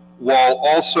 while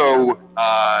also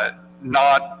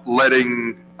not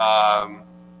letting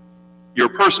your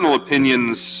personal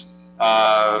opinions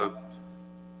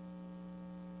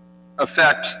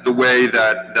affect the way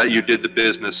that you did the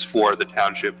business for the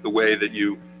township, the way that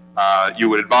you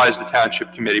would advise the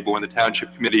Township Committee. But when the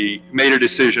Township Committee made a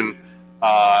decision,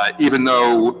 even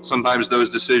though sometimes those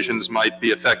decisions might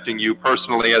be affecting you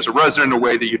personally as a resident in a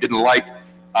way that you didn't like,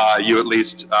 you at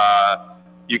least,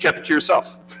 you kept it to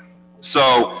yourself.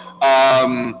 So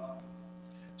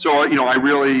So, I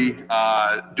really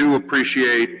do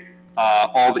appreciate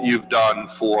all that you've done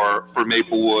for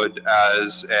Maplewood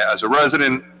as a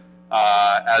resident,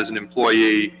 as an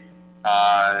employee,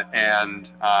 and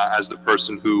as the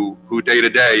person who day to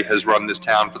day has run this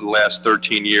town for the last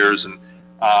 13 years. And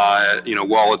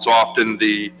while it's often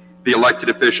the elected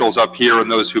officials up here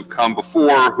and those who've come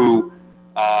before who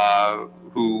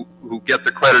get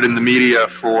the credit in the media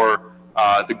for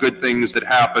the good things that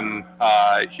happen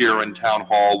here in Town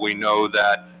Hall, we know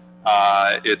that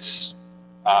it's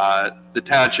the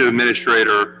township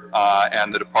administrator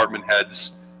and the department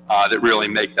heads that really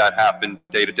make that happen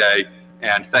day to day.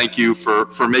 And thank you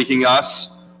for making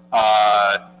us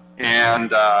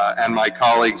and my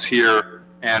colleagues here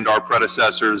and our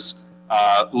predecessors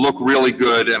look really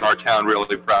good and our town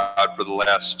really proud for the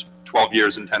last 12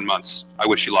 years and 10 months. I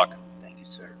wish you luck. Thank you,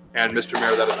 sir. And Mr.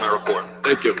 Mayor, that is my report.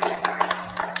 Thank you.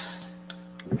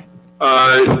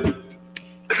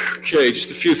 Okay,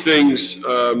 just a few things.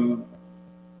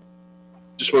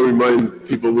 Just want to remind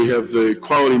people we have the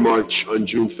Quality March on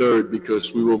June 3rd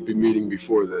because we won't be meeting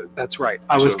before then. That's right.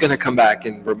 I was going to come back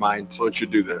and remind. Why don't you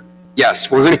do that? Yes,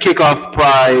 we're going to kick off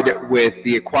Pride with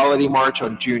the Equality March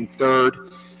on June 3rd.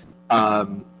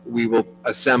 We will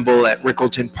assemble at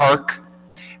Rickleton Park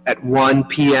at 1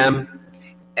 p.m.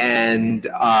 and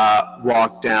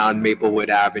walk down Maplewood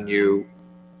Avenue,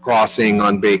 crossing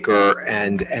on Baker,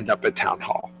 and end up at Town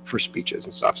Hall for speeches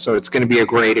and stuff. So it's going to be a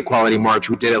great Equality March.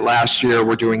 We did it last year.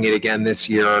 We're doing it again this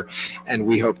year, and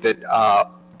we hope that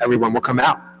everyone will come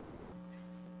out.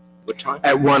 What time?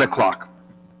 At 1 o'clock.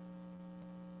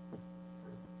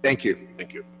 Thank you.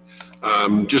 Thank you.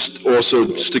 Just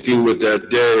also sticking with that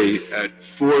day, at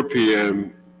 4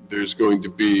 p.m., there's going to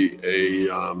be a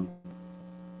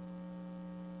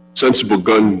sensible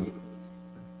gun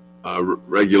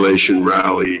regulation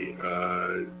rally.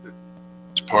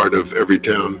 It's part of every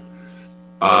town.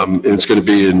 And it's going to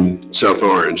be in South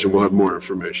Orange, and we'll have more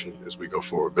information as we go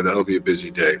forward, but that'll be a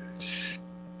busy day.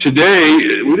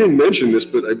 Today, we didn't mention this,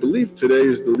 but I believe today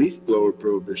is the leaf blower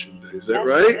prohibition day. Is that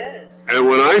right? It is. And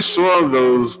when I saw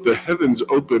the heavens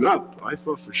open up, I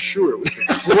thought for sure it was to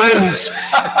cleanse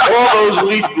all those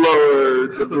leaf blower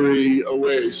debris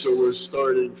away. So we're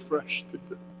starting fresh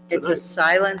today. It's a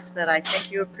silence that I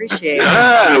think you appreciate.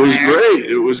 Yeah, it was great.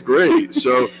 It was great.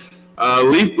 So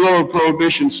leaf blower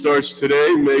prohibition starts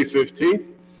today, May 15th,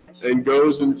 and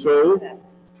goes until,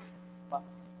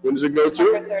 when does it go to?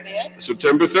 September 30th.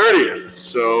 September 30th.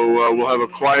 So we'll have a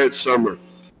quiet summer.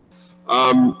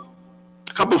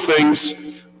 A couple things.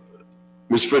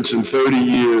 Ms. Fritson, 30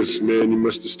 years, man, you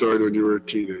must have started when you were a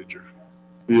teenager.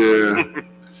 Yeah.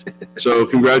 So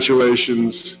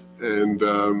congratulations. And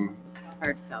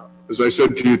Heartfelt. as I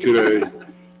said to you today,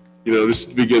 this is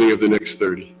the beginning of the next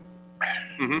 30.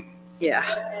 Mm-hmm. Yeah.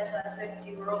 As I said to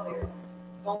you earlier,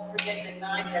 don't forget the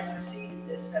 9 that preceded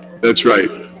this. That's right.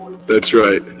 That's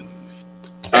right.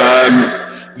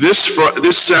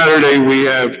 This Saturday, we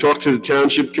have talked to the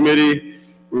Township Committee.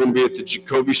 We're going to be at the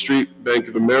Jacoby Street Bank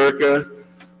of America.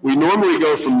 We normally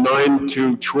go from 9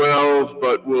 to 12,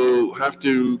 but we'll have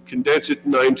to condense it to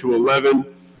 9 to 11.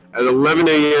 At 11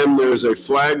 a.m., there's a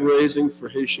flag raising for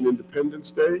Haitian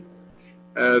Independence Day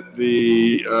at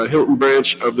the Hilton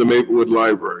branch of the Maplewood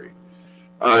Library.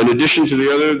 In addition to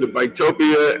the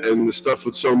Biketopia and the stuff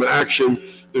with Soma Action,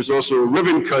 there's also a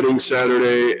ribbon cutting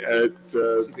Saturday at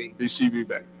BCB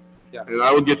Bank. Yeah. And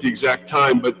I will get the exact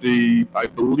time, but I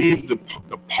believe the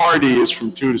party is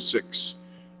from 2 to 6.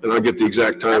 And I'll get the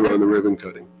exact time on the ribbon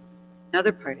cutting.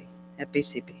 Another party at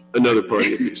BCB. Another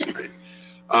party at BCB.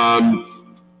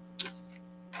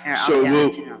 Here, I'll So be out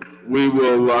of town. we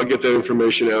will get that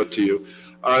information out to you.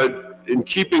 In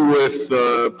keeping with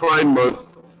Pride Month,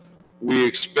 we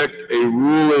expect a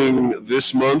ruling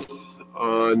this month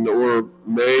or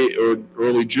May or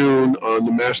early June on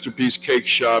the Masterpiece Cake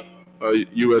Shop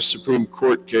U.S. Supreme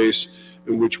Court case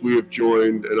in which we have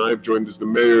joined, and I have joined as the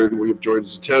mayor, and we have joined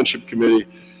as the Township Committee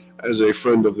as a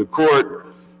friend of the court.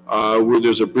 Where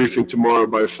there's a briefing tomorrow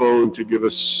by phone to give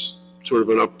us sort of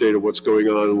an update of what's going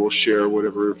on, and we'll share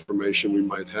whatever information we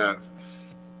might have.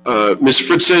 Ms.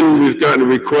 Fritzen, we've gotten a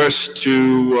request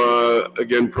to,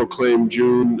 again, proclaim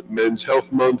June Men's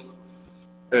Health Month,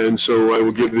 and so I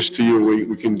will give this to you.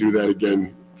 We can do that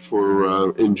again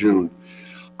in June.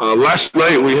 Last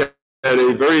night, we had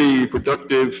a very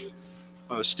productive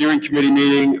steering committee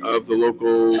meeting of the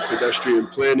local pedestrian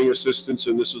planning assistance,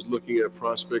 and this is looking at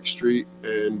Prospect Street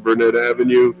and Burnett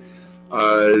Avenue.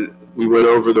 We went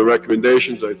over the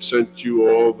recommendations. I've sent you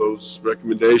all those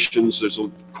recommendations. There's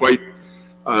some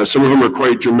of them are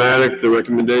quite dramatic, the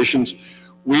recommendations.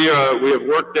 We have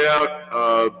worked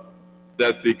out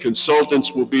that the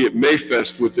consultants will be at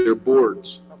Mayfest with their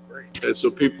boards. And so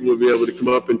people will be able to come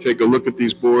up and take a look at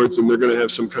these boards, and they're going to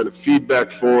have some kind of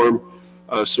feedback form,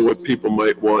 so what people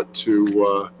might want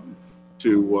to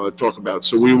talk about.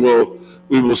 So we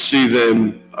will see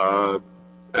them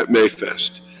at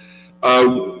Mayfest.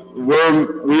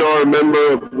 We are a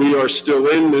member of We Are Still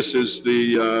In. This is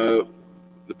the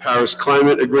Paris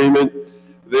Climate Agreement.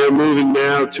 They're moving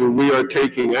now to We Are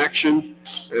Taking Action,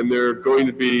 and they're going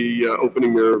to be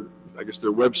opening their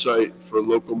website for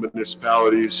local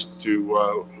municipalities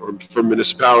or for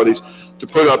municipalities to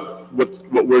put up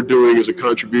what we're doing as a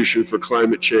contribution for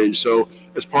climate change. So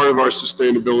as part of our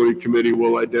sustainability committee,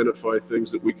 we'll identify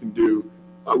things that we can do,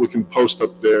 we can post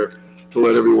up there to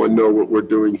let everyone know what we're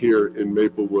doing here in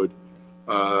Maplewood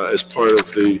as part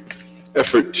of the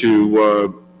effort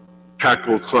to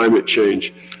tackle climate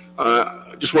change. I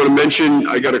just want to mention,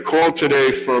 I got a call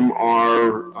today from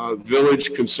our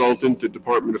village consultant, the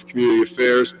Department of Community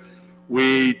Affairs.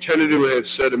 We tentatively had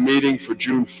set a meeting for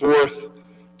June 4th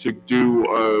to do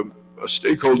a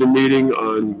stakeholder meeting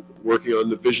on working on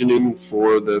the visioning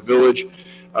for the village.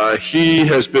 He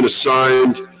has been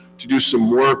assigned to do some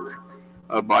work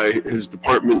by his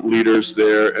department leaders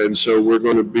there, and so we're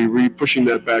going to be pushing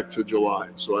that back to July.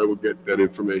 So I will get that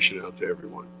information out to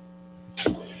everyone.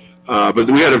 But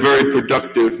we had a very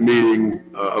productive meeting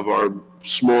of our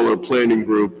smaller planning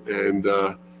group, and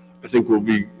I think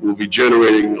we'll be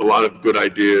generating a lot of good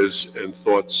ideas and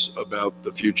thoughts about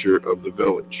the future of the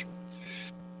village.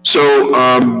 So,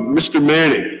 Mr.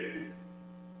 Manning,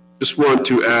 just want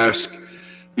to ask,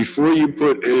 before you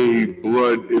put any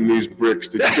blood in these bricks,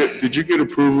 did you get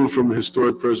approval from the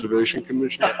Historic Preservation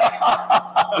Commission?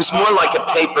 It's more like a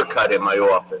paper cut in my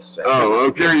office. Oh,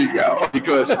 okay. There you go.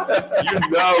 Because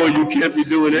you can't be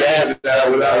doing any of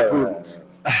that without approval.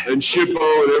 And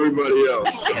Shippo and everybody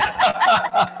else.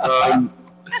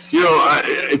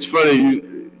 It's funny,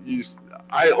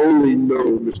 I only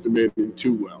know Mr. Manning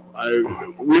too well.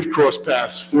 We've crossed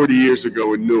paths 40 years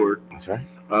ago in Newark. That's right.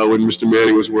 When Mr.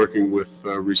 Manning was working with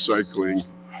Recycling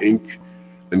Inc.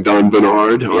 and Don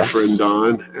Bernard, our friend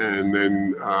Don, and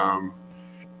then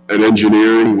and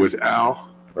engineering with Al.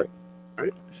 Right.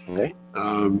 Okay.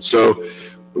 So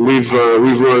we've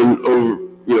run over,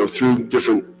 through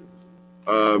different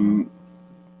Our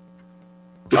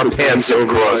paths have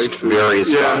crossed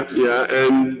various times. Yeah,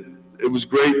 and it was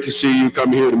great to see you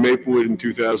come here to Maplewood in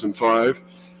 2005.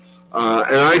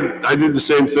 And I did the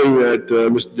same thing that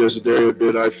Mr. Desiderio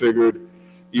did. I figured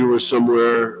you were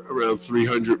somewhere around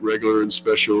 300 regular and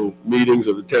special meetings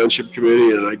of the Township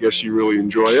Committee, and I guess you really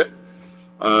enjoy it.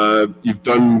 You've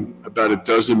done about a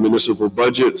dozen municipal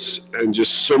budgets and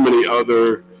just so many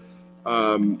other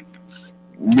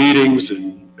meetings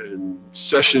and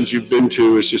sessions you've been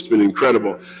to. It's just been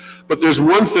incredible. But there's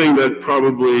one thing that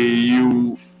probably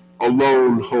you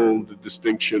alone hold the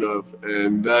distinction of,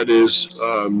 and that is,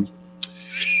 during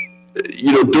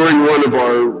one of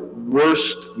our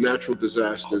worst natural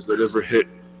disasters that ever hit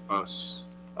us,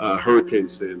 Hurricane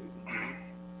Sandy,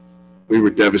 we were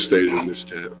devastated in this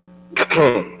town.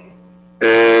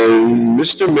 And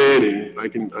Mr. Manning, I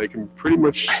can pretty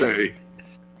much say,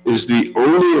 is the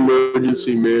only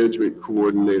emergency management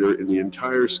coordinator in the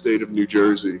entire state of New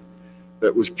Jersey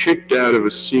that was kicked out of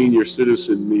a senior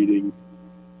citizen meeting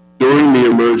during the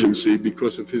emergency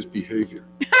because of his behavior.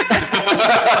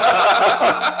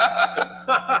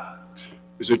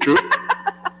 Is it true?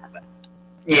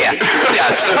 Yeah.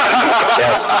 Yes.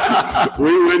 Yes.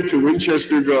 We went to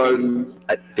Winchester Gardens.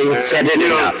 They said it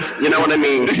enough. You know what I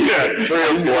mean? Yeah. 3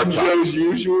 or 4 times. Joe's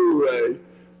usual way.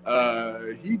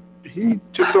 He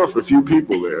tipped off a few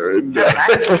people there. And,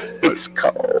 It's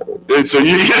cold. and so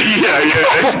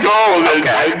it's cold. And,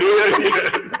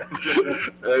 Okay.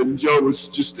 and Joe was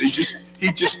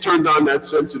he just turned on that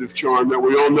sensitive charm that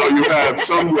we all know you have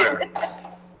somewhere.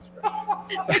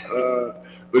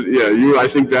 But yeah, I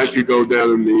think that could go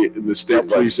down in the state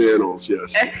police annals.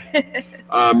 Yes.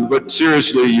 But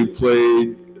seriously, you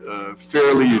played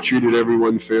fairly. You treated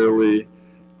everyone fairly.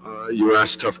 You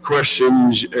asked tough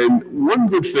questions. And one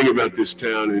good thing about this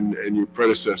town and your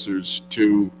predecessors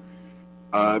too,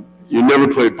 you never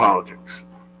played politics.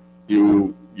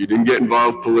 You didn't get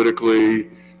involved politically.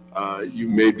 You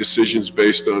made decisions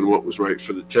based on what was right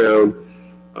for the town,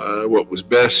 what was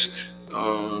best.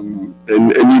 And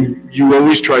you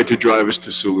always tried to drive us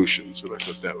to solutions, and I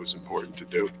thought that was important to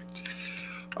do.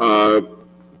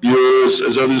 Yours,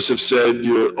 as others have said,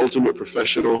 you're an ultimate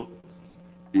professional.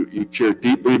 You care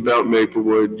deeply about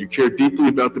Maplewood. You care deeply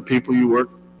about the people you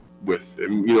work with.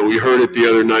 And, we heard it the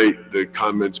other night, the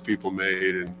comments people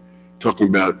made and talking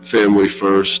about family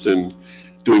first. And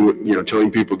doing what,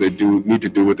 telling people they need to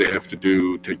do what they have to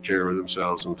do, take care of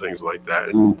themselves and things like that.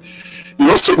 And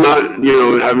you're also not,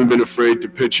 haven't been afraid to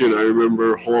pitch in. I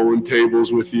remember hauling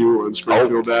tables with you on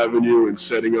Springfield Avenue and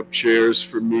setting up chairs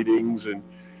for meetings, and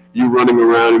you running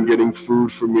around and getting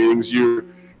food for meetings. You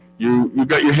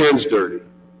got your hands dirty.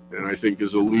 And I think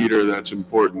as a leader, that's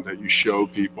important that you show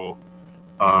people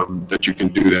that you can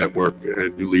do that work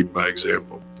and you lead by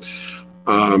example.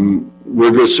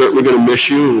 We're certainly going to miss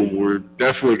you. We're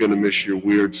definitely going to miss your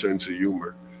weird sense of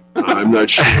humor. I'm not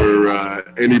sure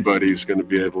anybody's going to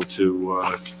be able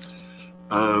to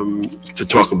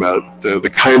talk about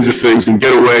the kinds of things and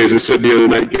get away, as I said the other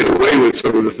night, get away with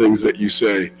some of the things that you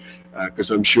say,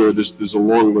 because I'm sure there's a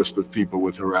long list of people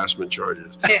with harassment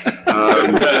charges.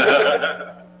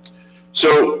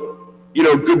 So,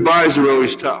 goodbyes are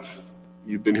always tough.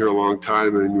 You've been here a long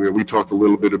time, and we talked a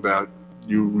little bit about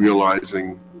you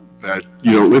realizing that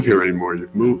you don't live here anymore.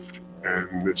 You've moved,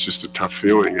 and it's just a tough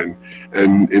feeling.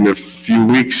 And in a few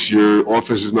weeks, your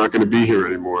office is not going to be here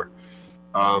anymore.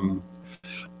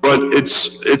 But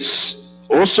it's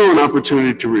also an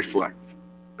opportunity to reflect.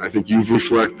 I think you've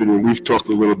reflected, and we've talked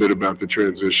a little bit about the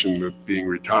transition of being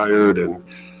retired, and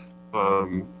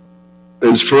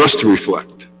it's for us to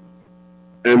reflect.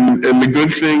 And the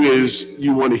good thing is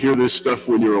you want to hear this stuff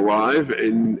when you're alive,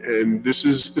 and this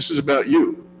is about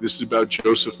you. This is about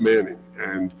Joseph Manning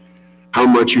and how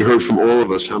much you heard from all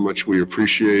of us, how much we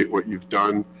appreciate what you've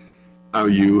done, how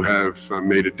you have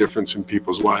made a difference in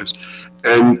people's lives.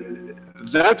 And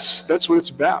that's what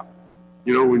it's about.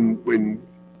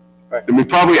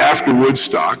 Probably after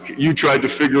Woodstock, you tried to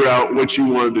figure out what you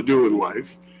wanted to do in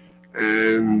life.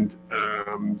 And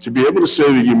to be able to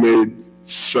say that you made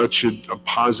such a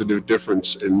positive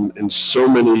difference in so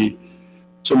many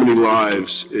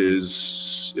lives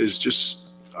is just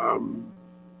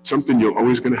something you're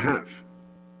always going to have.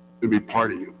 It'll be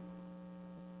part of you.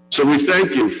 So we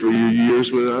thank you for your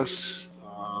years with us,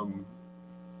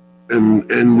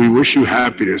 and we wish you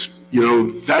happiness.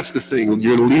 That's the thing.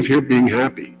 You're going to leave here being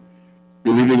happy.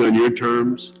 You're leaving on your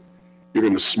terms. You're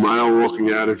going to smile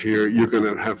walking out of here. You're going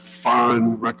to have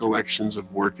fond recollections of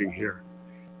working here.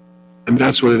 And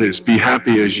that's what it is. Be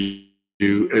happy as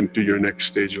you enter your next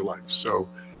stage of life. So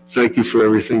thank you for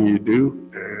everything you do,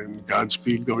 and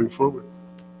Godspeed going forward.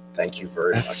 Thank you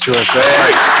very much. That's terrific.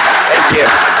 Thank you.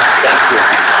 Thank you.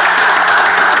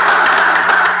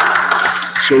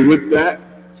 So with that,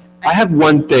 I have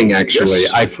one thing, actually.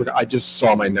 Yes. I forgot. I just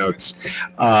saw my notes.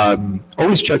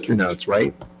 Always check your notes,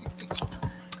 right?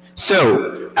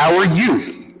 So our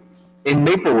youth in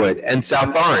Maplewood and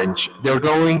South Orange, they're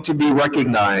going to be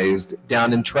recognized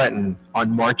down in Trenton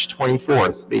on March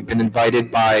 24th. They've been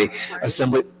invited by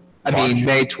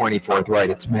May 24th, right?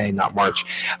 It's May, not March.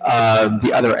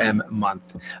 The other M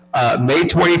month. May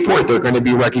 24th, they're going to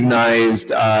be recognized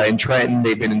in Trenton.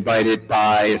 They've been invited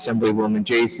by Assemblywoman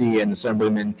Jacey and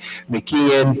Assemblyman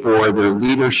McKeon for their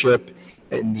leadership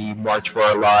in the March for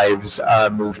Our Lives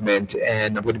movement,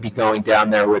 and I'm going to be going down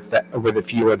there with a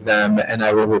few of them, and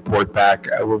I will report back.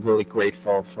 We're really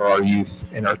grateful for our youth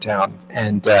in our town,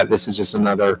 and this is just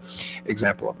another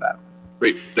example of that.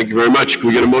 great. Thank you very much. Can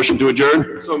we get a motion to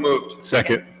adjourn? So moved.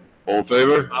 Second. All in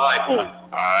favor? Aye.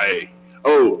 Aye.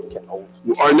 Oh,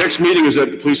 our next meeting is at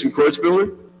the Police and Courts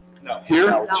Building? No. Here?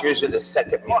 No, it's usually the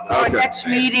second meeting. Our Okay. next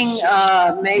meeting,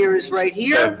 Mayor, is right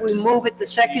here. We move it the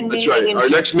second That's meeting. right. in Our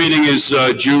next meeting is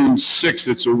June 6th.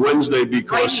 It's a Wednesday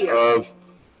because Right here. of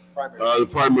the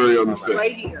primary on the 5th.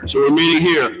 Right here. So we're meeting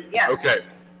here? Yes. Okay.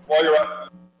 While you're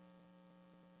up,